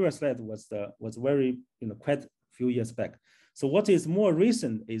in the previous slide was very quite a few years back. So what is more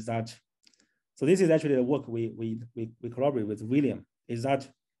recent is that, so this is actually the work we collaborate with William, is that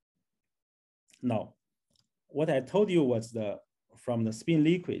now what I told you was from the spin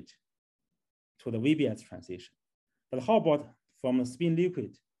liquid to the VBS transition. But how about from the spin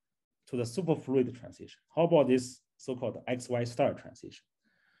liquid to the superfluid transition? How about this so-called XY star transition?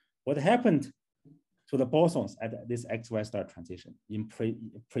 What happened to the bosons at this XY star transition?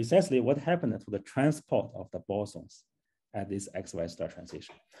 Precisely what happened to the transport of the bosons at this XY star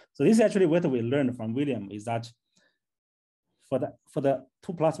transition? So this is actually what we learned from William, is that for the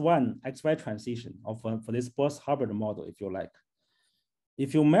 2+1 XY transition for this Bose-Hubbard model, if you like,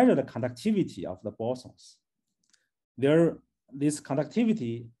 if you measure the conductivity of the bosons, this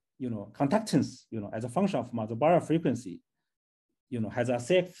conductivity, conductance, as a function of Marzobara frequency, has a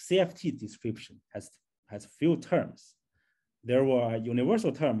CFT description, has few terms. There were a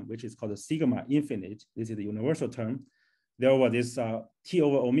universal term, which is called sigma infinite. This is the universal term. There was this T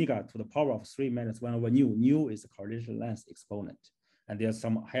over omega to the power of 3 minus 1 over nu. Nu is the correlation length exponent. And there's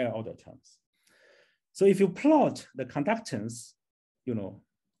some higher order terms. So if you plot the conductance,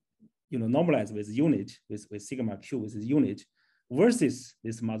 normalize with unit, with sigma q with unit versus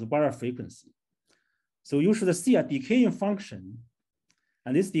this Marzobara frequency. So you should see a decaying function.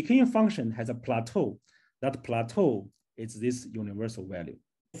 And this decaying function has a plateau. That plateau is this universal value.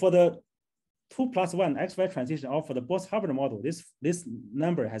 For the 2+1 XY transition, or for the Bose-Hubbard model, this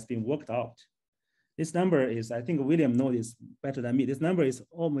number has been worked out. This number is, I think William knows this better than me. This number is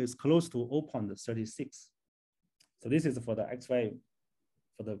almost close to 0.36. So this is for the XY,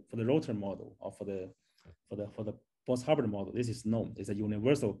 for the rotor model, or for the Bose-Hubbard model. This is known. It's a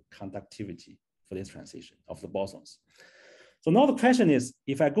universal conductivity for this transition of the bosons. So now the question is,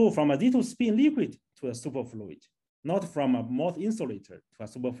 if I go from a little spin liquid to a superfluid, not from a moth insulator to a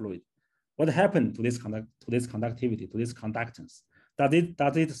superfluid, what happened to this conductivity, to this conductance? Does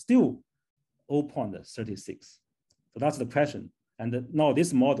it still 0.36? So that's the question. And now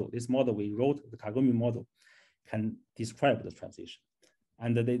this model we wrote, the Kagome model, can describe the transition.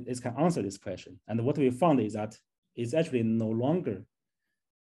 And it can answer this question. And what we found is that it's actually no longer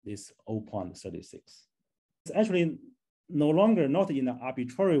this 0.36. It's actually no longer, not in an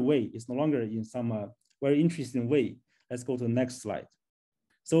arbitrary way. It's no longer in some very interesting way. Let's go to the next slide.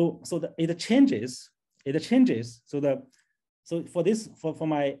 So it changes. So for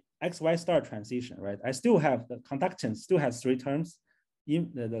my XY star transition, right? I still have the conductance still has 3 terms,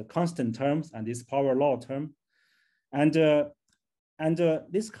 in the constant terms and this power law term, and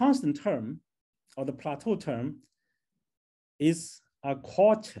this constant term or the plateau term is a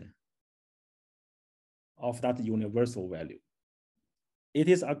quarter of that universal value. It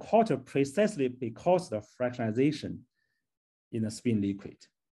is a quarter precisely because the fractionalization in a spin liquid.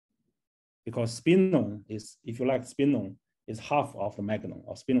 Because spinon is, if you like, spinon is half of the magnon,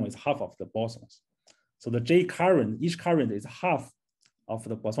 or spinon is half of the bosons. So the J current, each current is half of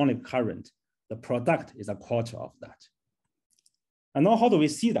the bosonic current. The product is a quarter of that. And now how do we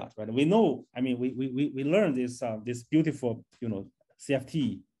see that, right? We know, I mean, we learned this beautiful,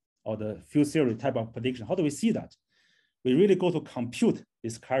 CFT or the field theory type of prediction. How do we see that? We really go to compute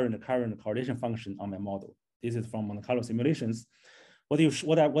this current correlation function on my model. This is from Monte Carlo simulations. What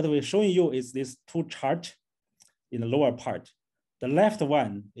we're showing you is this 2 chart in the lower part. The left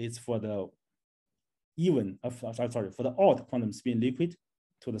one is for the for the odd quantum spin liquid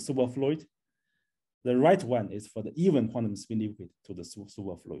to the superfluid. The right one is for the even quantum spin liquid to the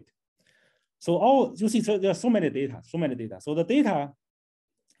superfluid. So you see, so there are so many data. So the data,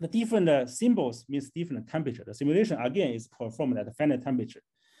 the different symbols means different temperature. The simulation again is performed at a finite temperature.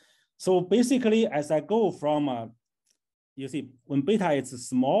 So basically, as I go from, you see, when beta is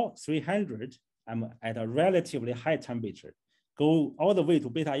small, 300, I'm at a relatively high temperature. Go all the way to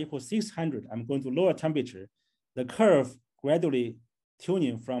beta equals 600, I'm going to lower temperature. The curve gradually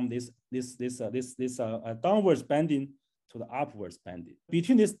tuning from this downwards bending to the upwards bending.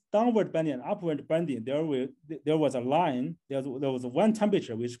 Between this downward bending and upward bending, there was a line, there was one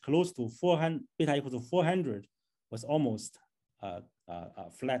temperature which close to 400, beta equal to 400 was almost a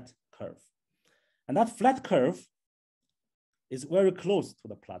flat curve. And that flat curve is very close to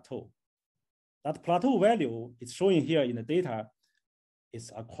the plateau. That plateau value is showing here in the data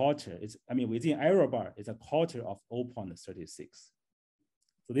is a quarter. Within error bar, it's a quarter of 0.36.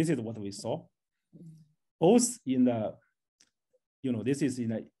 So this is what we saw. Both in the, this is in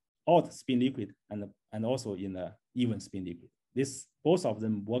the odd spin liquid and also in the even spin liquid. Both of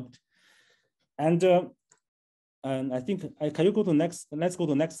them worked. And I think, can you go to next, let's go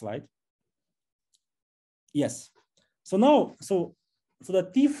to next slide. Yes. So now, so the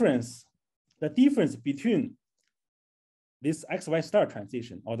difference between this XY star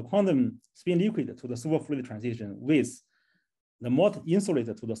transition or the quantum spin liquid to the superfluid transition with the mode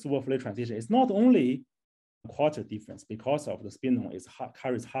insulator to the superfluid transition is not only a quarter difference because of the spinon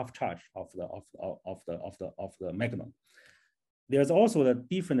carries half charge of the magnum. There's also the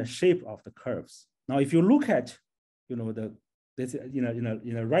different shape of the curves. Now, if you look at, the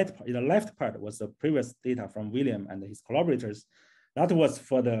left part was the previous data from William and his collaborators. That was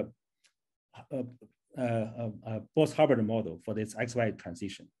for the Bose-Hubbard model for this XY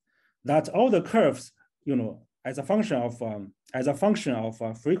transition. That all the curves, as a function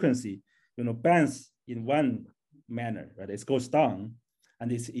of frequency, bends in one manner, right? It goes down,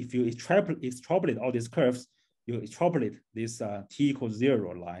 and if you extrapolate all these curves, you extrapolate this t equals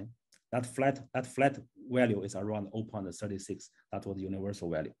 0 line. That flat value is around 0.36. That was the universal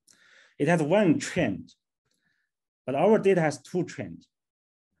value. It has one trend, but our data has two trends.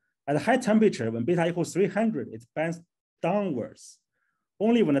 At high temperature, when beta equals 300, it bends downwards.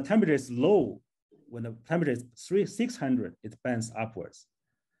 Only when the temperature is low, when the temperature is 600, it bends upwards.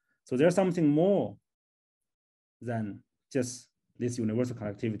 So there's something more than just this universal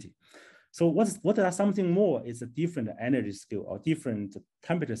conductivity. So what are something more is a different energy scale or different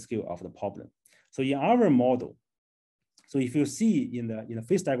temperature scale of the problem. So in our model, so if you see in the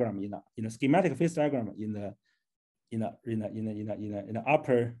phase diagram, in the schematic phase diagram, in the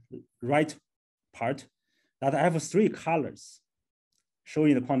upper right part, that I have three colors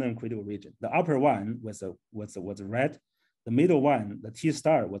showing the quantum critical region. The upper one was red, the middle one, the T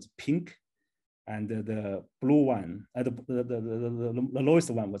star, was pink, and the blue one, the lowest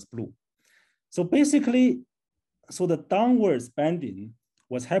one was blue. So basically, so the downwards bending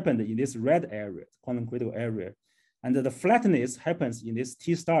was happened in this red area, quantum critical area, and the flatness happens in this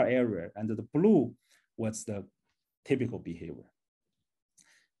T star area, and the blue was the typical behavior.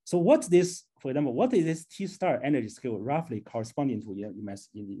 So what's this, for example, what is this T star energy scale roughly corresponding to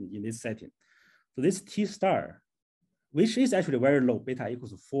in this setting? So this T star, which is actually very low, beta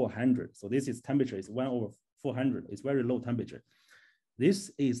equals 400. So this is temperature is 1/400. It's very low temperature.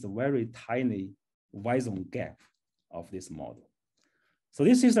 This is the very tiny Y-zone gap of this model. So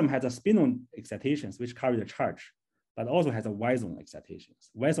this system has a spinon excitations which carry the charge, but also has a Y-zone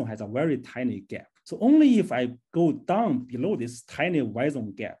excitations. Y-zone has a very tiny gap. So only if I go down below this tiny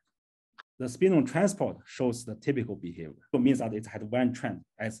Y-zone gap, the spinon transport shows the typical behavior. It means that it had one trend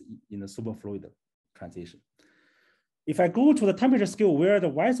as in the superfluid transition. If I go to the temperature scale where the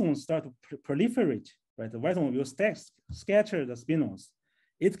Y-zone start to proliferate, right? The Y-zone will scatter the spinons.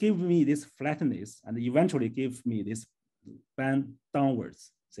 It gives me this flatness and eventually gives me this bend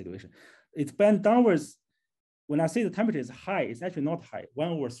downwards situation. It's bend downwards. When I say the temperature is high, it's actually not high.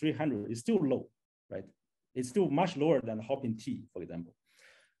 1/300 is still low, right? It's still much lower than the hopping T, for example.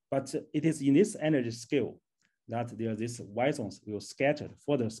 But it is in this energy scale that there this Y-zones will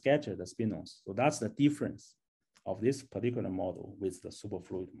further scatter the spinons. So that's the difference of this particular model with the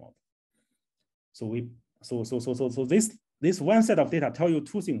superfluid model. So this one set of data tell you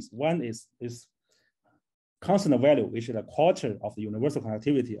two things. One is constant value, which is a quarter of the universal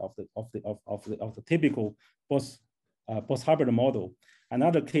conductivity of the typical Bose-Hubbard model.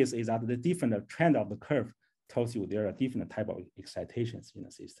 Another case is that the different trend of the curve tells you there are different type of excitations in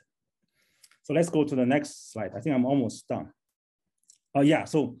the system. So let's go to the next slide. I think I'm almost done. Oh yeah,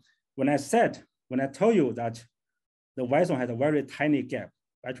 so when I tell you that the Y-zone has a very tiny gap,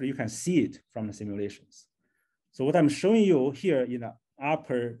 actually you can see it from the simulations. So what I'm showing you here in the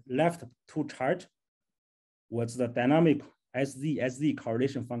upper left two chart was the dynamic SZ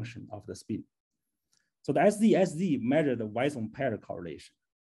correlation function of the spin. So the SZ measure the Y-zone pair correlation.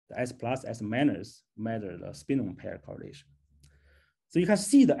 The S plus, S minus measure the spinon pair correlation. So you can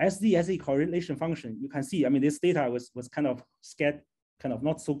see the SZ correlation function. You can see, I mean, this data was kind of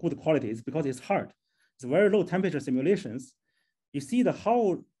not so good quality. It's because it's hard. It's very low temperature simulations. You see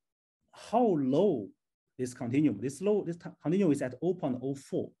how low this continuum. This continuum is at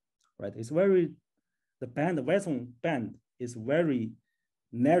 0.04, right? It's very, the Wesson band is very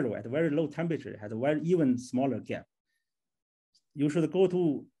narrow at very low temperature, has a very even smaller gap. You should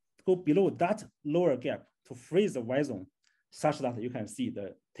go below that lower gap to freeze the Wesson such that you can see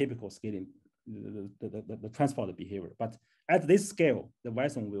the typical scaling, the transport behavior. But at this scale, the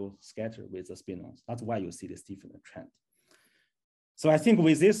Wesson will scatter with the spin-ons. That's why you see this different trend. So I think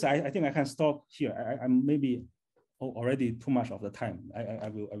with this, I think I can stop here. I'm maybe already too much of the time. I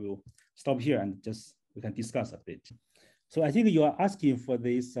will stop here and just we can discuss a bit. So I think you are asking for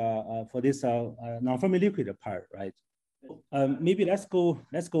this non-Fermi liquid part, right? Maybe let's go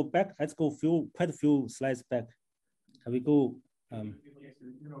back. Let's go quite a few slides back. Can we go?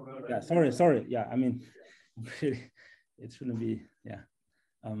 Yeah, sorry. Yeah, I mean, really, it shouldn't be. Yeah.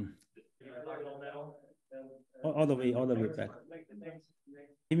 All the way back.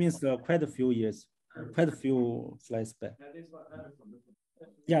 It means quite a few years, quite a few slides back.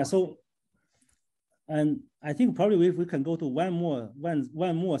 Yeah. So, and I think probably we can go to one more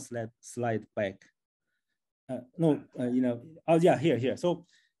slide back. Oh yeah, here. So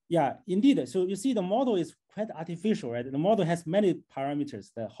yeah, indeed. So you see the model is quite artificial, right? The model has many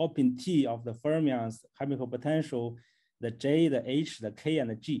parameters, the hopping T of the fermions, chemical potential, the J, the H, the K, and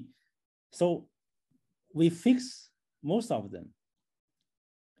the G. So we fix most of them,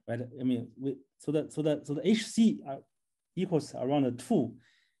 right? I mean, so the HC equals around 2.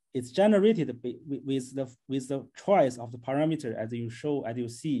 It's generated with the choice of the parameter as you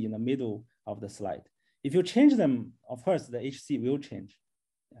see in the middle of the slide. If you change them, of course, the HC will change.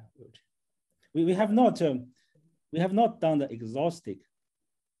 Yeah, will change. We have not done the exhaustive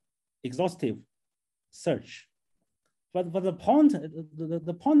search, but the point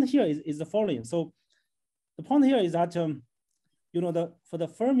here is the following. So the point here is that for the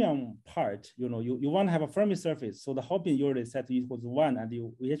fermion part, you want to have a Fermi surface. So the hopping usually set to equals 1, and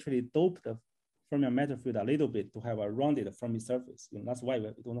we actually dope the fermion matter field a little bit to have a rounded Fermi surface. That's why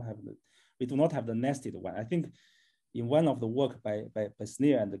we do not have the nested one. I think in one of the work by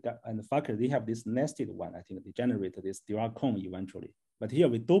Sneer and Facker, they have this nested one. I think they generated this Dirac cone eventually. But here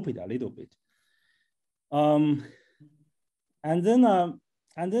we dope it a little bit. And then the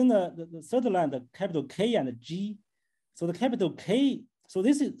third line, the capital K and G. So the capital K, so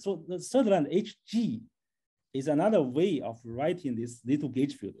the third line HG is another way of writing this little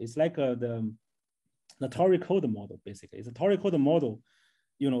gauge field. It's like the Théorie code model, basically. It's a Théorie code model.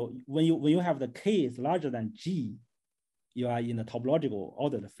 When you have the K is larger than G, you are in the topological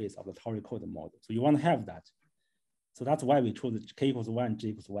ordered phase of the Théorie code model. So you want to have that. So that's why we chose K equals 1, G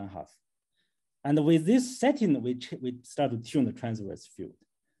equals 1/2. And with this setting, we start to tune the transverse field.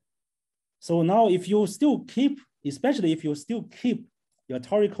 So now if you still keep, especially if you still keep your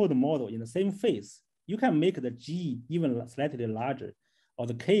Théorie code model in the same phase, you can make the G even slightly larger, or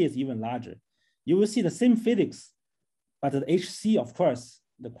the K is even larger. You will see the same physics, but the HC, of course,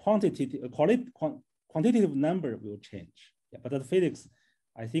 the quantitative number will change. Yeah, but the physics,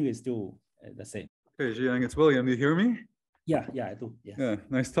 I think, is still the same. Okay, Jiang, it's William. Do you hear me? Yeah, I do. Yes. Yeah,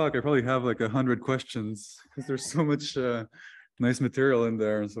 nice talk. I probably have like 100 questions because there's so much nice material in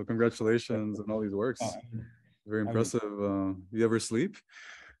there. And so congratulations on all these works. Very impressive. You ever sleep?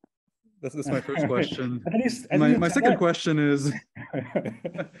 That's my first question. My second question is,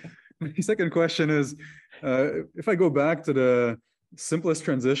 if I go back to the simplest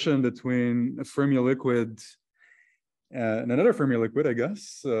transition between a Fermi liquid and another Fermi liquid, I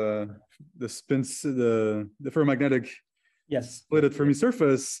guess, the ferromagnetic splitted Fermi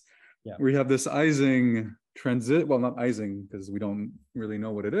surface, we have this Ising transit. Well, not Ising because we don't really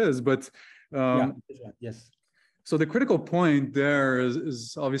know what it is, but yes. So the critical point there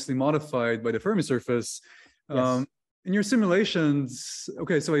is obviously modified by the Fermi surface. Yes. In your simulations,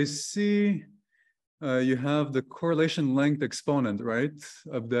 okay, so I see you have the correlation length exponent, right?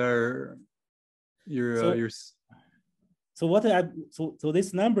 Up there, So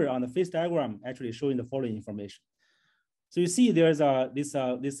this number on the phase diagram actually showing the following information. So you see there's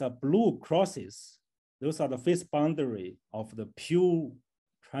this blue crosses. Those are the phase boundary of the pure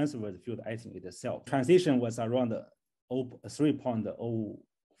transverse field Ising itself. Transition was around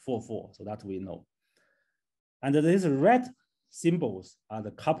 3.044, so that we know. And these red symbols are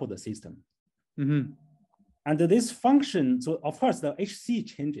the coupled system. Mm-hmm. And this function, so of course the HC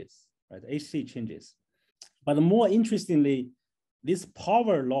changes, right? The HC changes. But more interestingly, this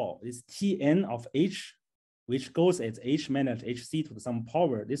power law, this Tn of H, which goes as H minus HC to some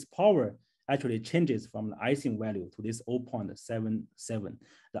power, this power actually changes from the Ising value to this 0.77.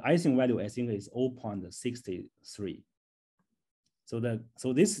 The Ising value, I think, is 0.63. So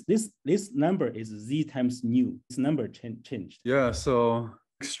this number is z times nu. This number changed. Yeah. So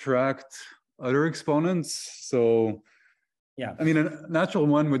extract other exponents. So yeah, I mean, a natural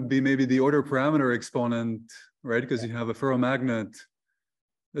one would be maybe the order parameter exponent, right? Because you have a ferromagnet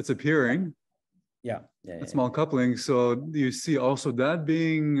that's appearing. A small coupling. So do you see also that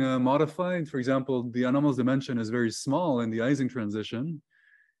being modified? For example, the anomalous dimension is very small in the Ising transition.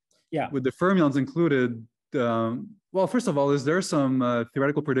 Yeah. With the fermions included, well, first of all, is there some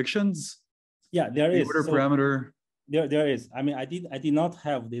theoretical predictions? Yeah, there is. Order parameter. There is. I mean, I did not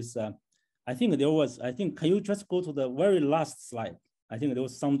have this. I think there was. I think, can you just go to the very last slide? I think there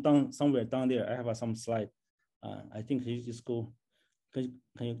was somewhere down there. I have some slide. I think you just go. Can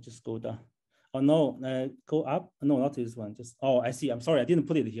you just go down? Oh no, go up. No, not this one. Just I see. I'm sorry, I didn't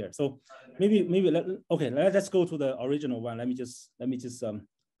put it here. So maybe let's go to the original one. Let me just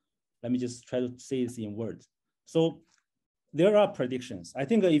try to say this in words. So there are predictions. I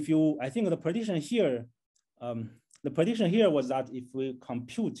think the prediction here, was that if we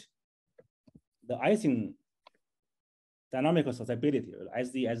compute the Ising dynamical susceptibility,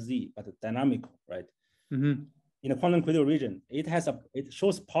 SZ, but dynamical, right? Mm-hmm. In the quantum critical region, it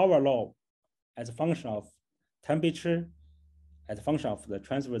shows power law as a function of temperature, as a function of the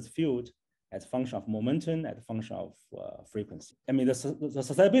transverse field, as a function of momentum, as a function of frequency. I mean, the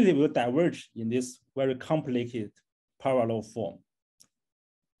susceptibility will diverge in this very complicated power law form.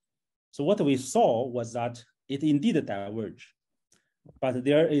 So what we saw was that it indeed diverged, but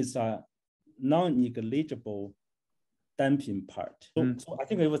there is a non-negligible damping part. So I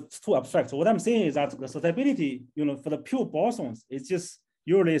think it was too abstract. So what I'm saying is that the susceptibility, for the pure bosons, it's just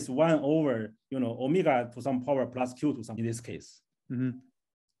usually is 1 over, omega to some power plus q to some, in this case. Mm-hmm.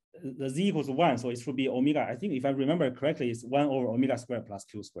 The z equals 1, so it should be omega. I think if I remember correctly, it's 1 over omega squared plus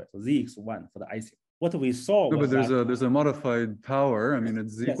q squared. So z equals 1 for the Ising. What we saw was there's a modified power. I mean,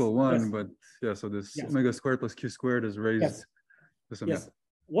 it's z equal 1, but yeah, so this omega squared plus q squared is raised. Yes.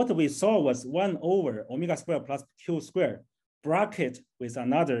 What we saw was 1 over omega squared plus q squared bracket with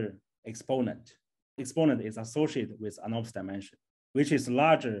another exponent. Exponent is associated with anomalous dimension, which is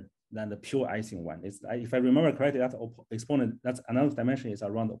larger than the pure Ising one. If I remember correctly, that exponent, that's anomalous dimension is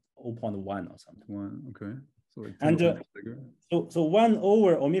around 0.1 or something. 1, okay. So bigger. So 1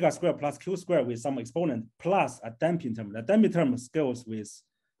 over omega squared plus q squared with some exponent plus a damping term. The damping term scales with,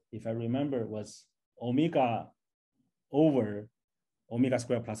 if I remember, was omega over omega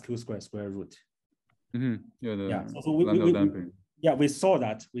squared plus q squared square root. Mm-hmm. We saw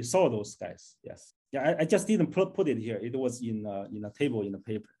that. We saw those guys. Yes. Yeah, I just didn't put it here. It was in a table in the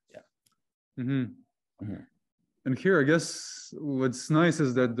paper. Yeah. Mm-hmm. Mm-hmm. And here, I guess what's nice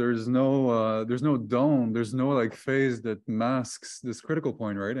is that there's no dome, there's no like phase that masks this critical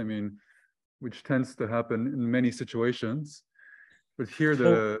point, right? I mean, which tends to happen in many situations. But here,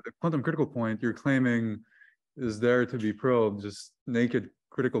 the quantum critical point you're claiming is there to be probed, just naked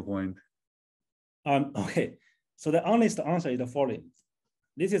critical point. Okay. So the honest answer is the following.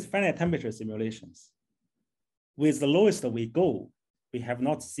 This is finite temperature simulations. With the lowest we go, we have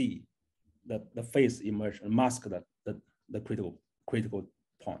not seen the phase emerge and mask the critical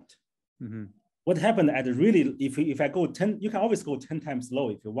point. Mm-hmm. What happened at really, if I go 10, you can always go 10 times low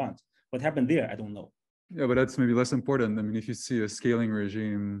if you want. What happened there, I don't know. Yeah, but that's maybe less important. I mean, if you see a scaling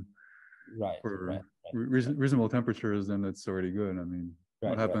regime for reasonable temperatures, then that's already good. I mean,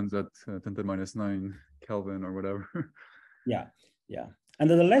 what happens at 10 to the minus 9 Kelvin or whatever? Yeah. And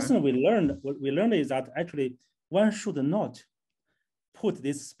the lesson we learned is that actually one should not put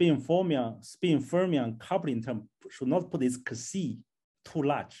this spin fermion coupling term, should not put this Kc too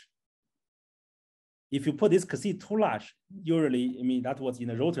large. If you put this Kc too large, usually, I mean, that was in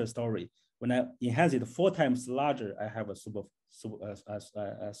the rotor story. When I enhance it 4 times larger, I have a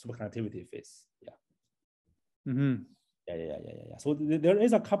superconductivity phase. Yeah. Mm-hmm. Yeah. So there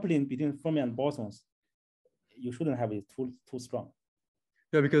is a coupling between fermion and bosons. You shouldn't have it too strong.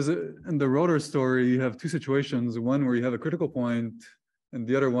 Yeah, because in the rotor story, you have 2 situations, one where you have a critical point and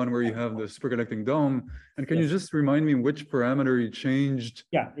the other one where you have the superconducting dome. And can you just remind me which parameter you changed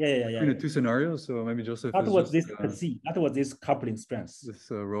between the 2 scenarios? So maybe Joseph that was this that was this coupling strength. This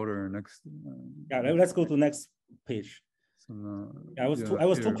rotor next. Let's go to next page. So, I was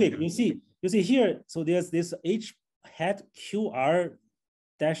too quick. You see here, so there's this H hat QR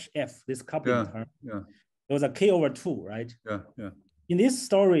dash F, this coupling term. Yeah. There was a K over 2, right? Yeah. In this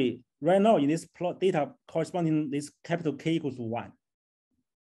story, right now, in this plot data corresponding this capital K equals 1.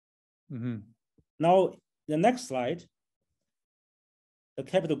 Mm-hmm. Now, the next slide, the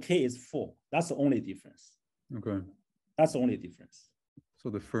capital K is 4. That's the only difference. Okay. That's the only difference. So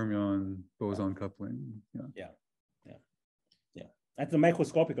the fermion boson coupling. Yeah. at the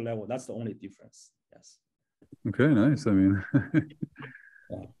microscopic level, that's the only difference. Yes. Okay, nice. I mean,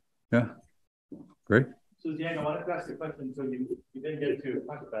 yeah, great. So Yang, I wanted to ask a question. So you didn't get to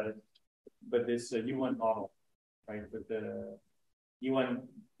talk about it, but this U1 model, right? With the U1,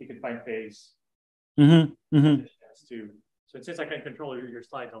 you can find phase. Too. So since I can control your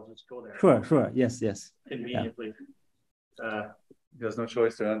slides, I'll just go there. Sure. Yes. Conveniently. He has no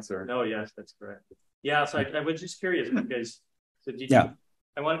choice to answer. No, yes, that's correct. Yeah, so I was just curious because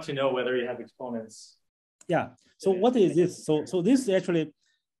I wanted to know whether you have exponents. Yeah. So what is this? So this actually.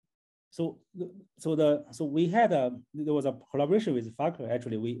 So we had there was a collaboration with Fakr.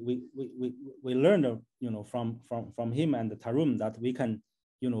 Actually, we learned from him and Tarun that we can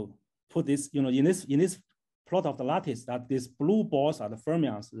put this in this plot of the lattice, that these blue balls are the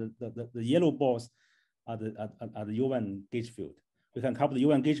fermions, the yellow balls are the UN gauge field. We can couple the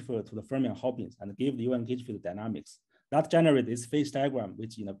UN gauge field to the fermion hoppings and give the UN gauge field dynamics. That generates this phase diagram,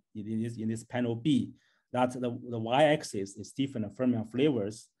 which in this panel B, that the y-axis is different fermion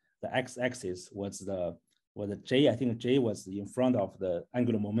flavors. The x-axis was the J. I think J was in front of the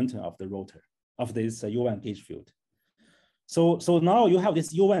angular momentum of the rotor of this UN gauge field. So now you have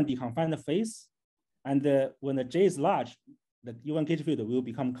this UN deconfined phase, and when the J is large, the UN gauge field will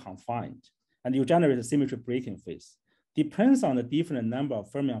become confined, and you generate a symmetry breaking phase. Depends on the different number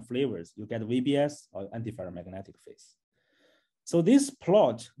of fermion flavors, you get VBS or antiferromagnetic phase. So this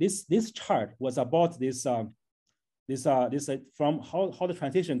plot, this chart was about this from how the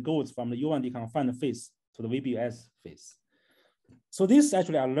transition goes from the UN deconfined phase to the VBS phase. So this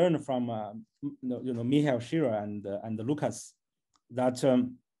actually I learned from Michael Shearer and Lucas that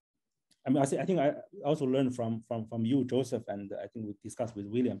I think I also learned from you, Joseph, and I think we discussed with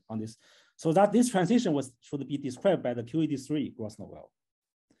William on this. So that this transition should be described by the QED3 gross novel.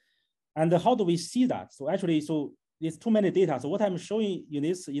 And how do we see that? So actually, there's too many data. So what I'm showing in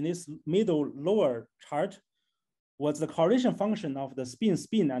this middle lower chart was the correlation function of the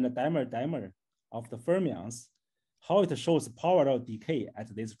spin and the dimer of the fermions, how it shows parallel decay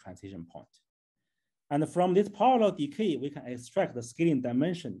at this transition point. And from this parallel decay, we can extract the scaling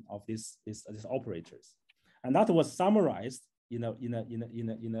dimension of these operators, and that was summarized in a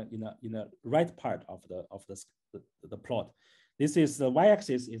right part of the plot. This is the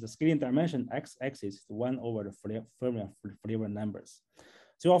y-axis is the scaling dimension, x-axis is 1 over the fermion flavor numbers.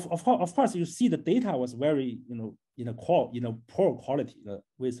 So of course you see the data was very poor quality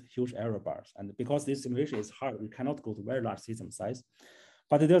with huge error bars, and because this simulation is hard, we cannot go to very large system size,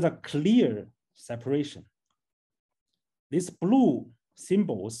 but there's a clear separation. These blue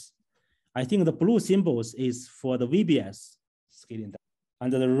symbols, I think the blue symbols is for the VBS scaling,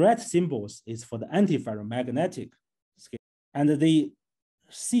 and the red symbols is for the antiferromagnetic scale. And they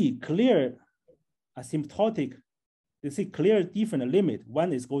see clear asymptotic, they see clear different limit.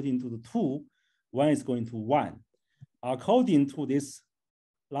 One is going into the 2, one is going to 1, according to this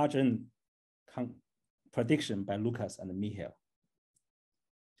large N prediction by Lucas and Michael.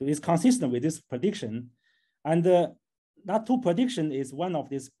 So it's consistent with this prediction. And that 2 prediction is one of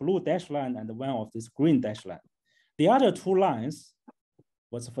this blue dashed line and one of this green dashed line. The other 2 lines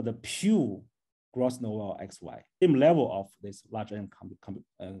was for the pure gross novel XY, same level of this large N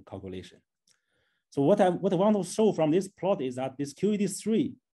calculation. So what I want to show from this plot is that this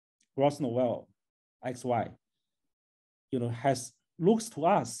QED3 gross novel XY, looks to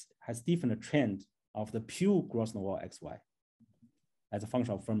us has different trend of the pure gross novel XY as a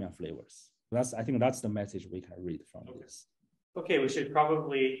function of fermion flavors. I think that's the message we can read from this. Okay, we should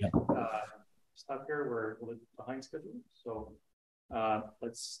probably stop here. We're a little behind schedule. So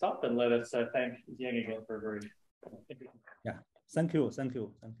let's stop and let us thank Yang again for a very yeah. Thank you.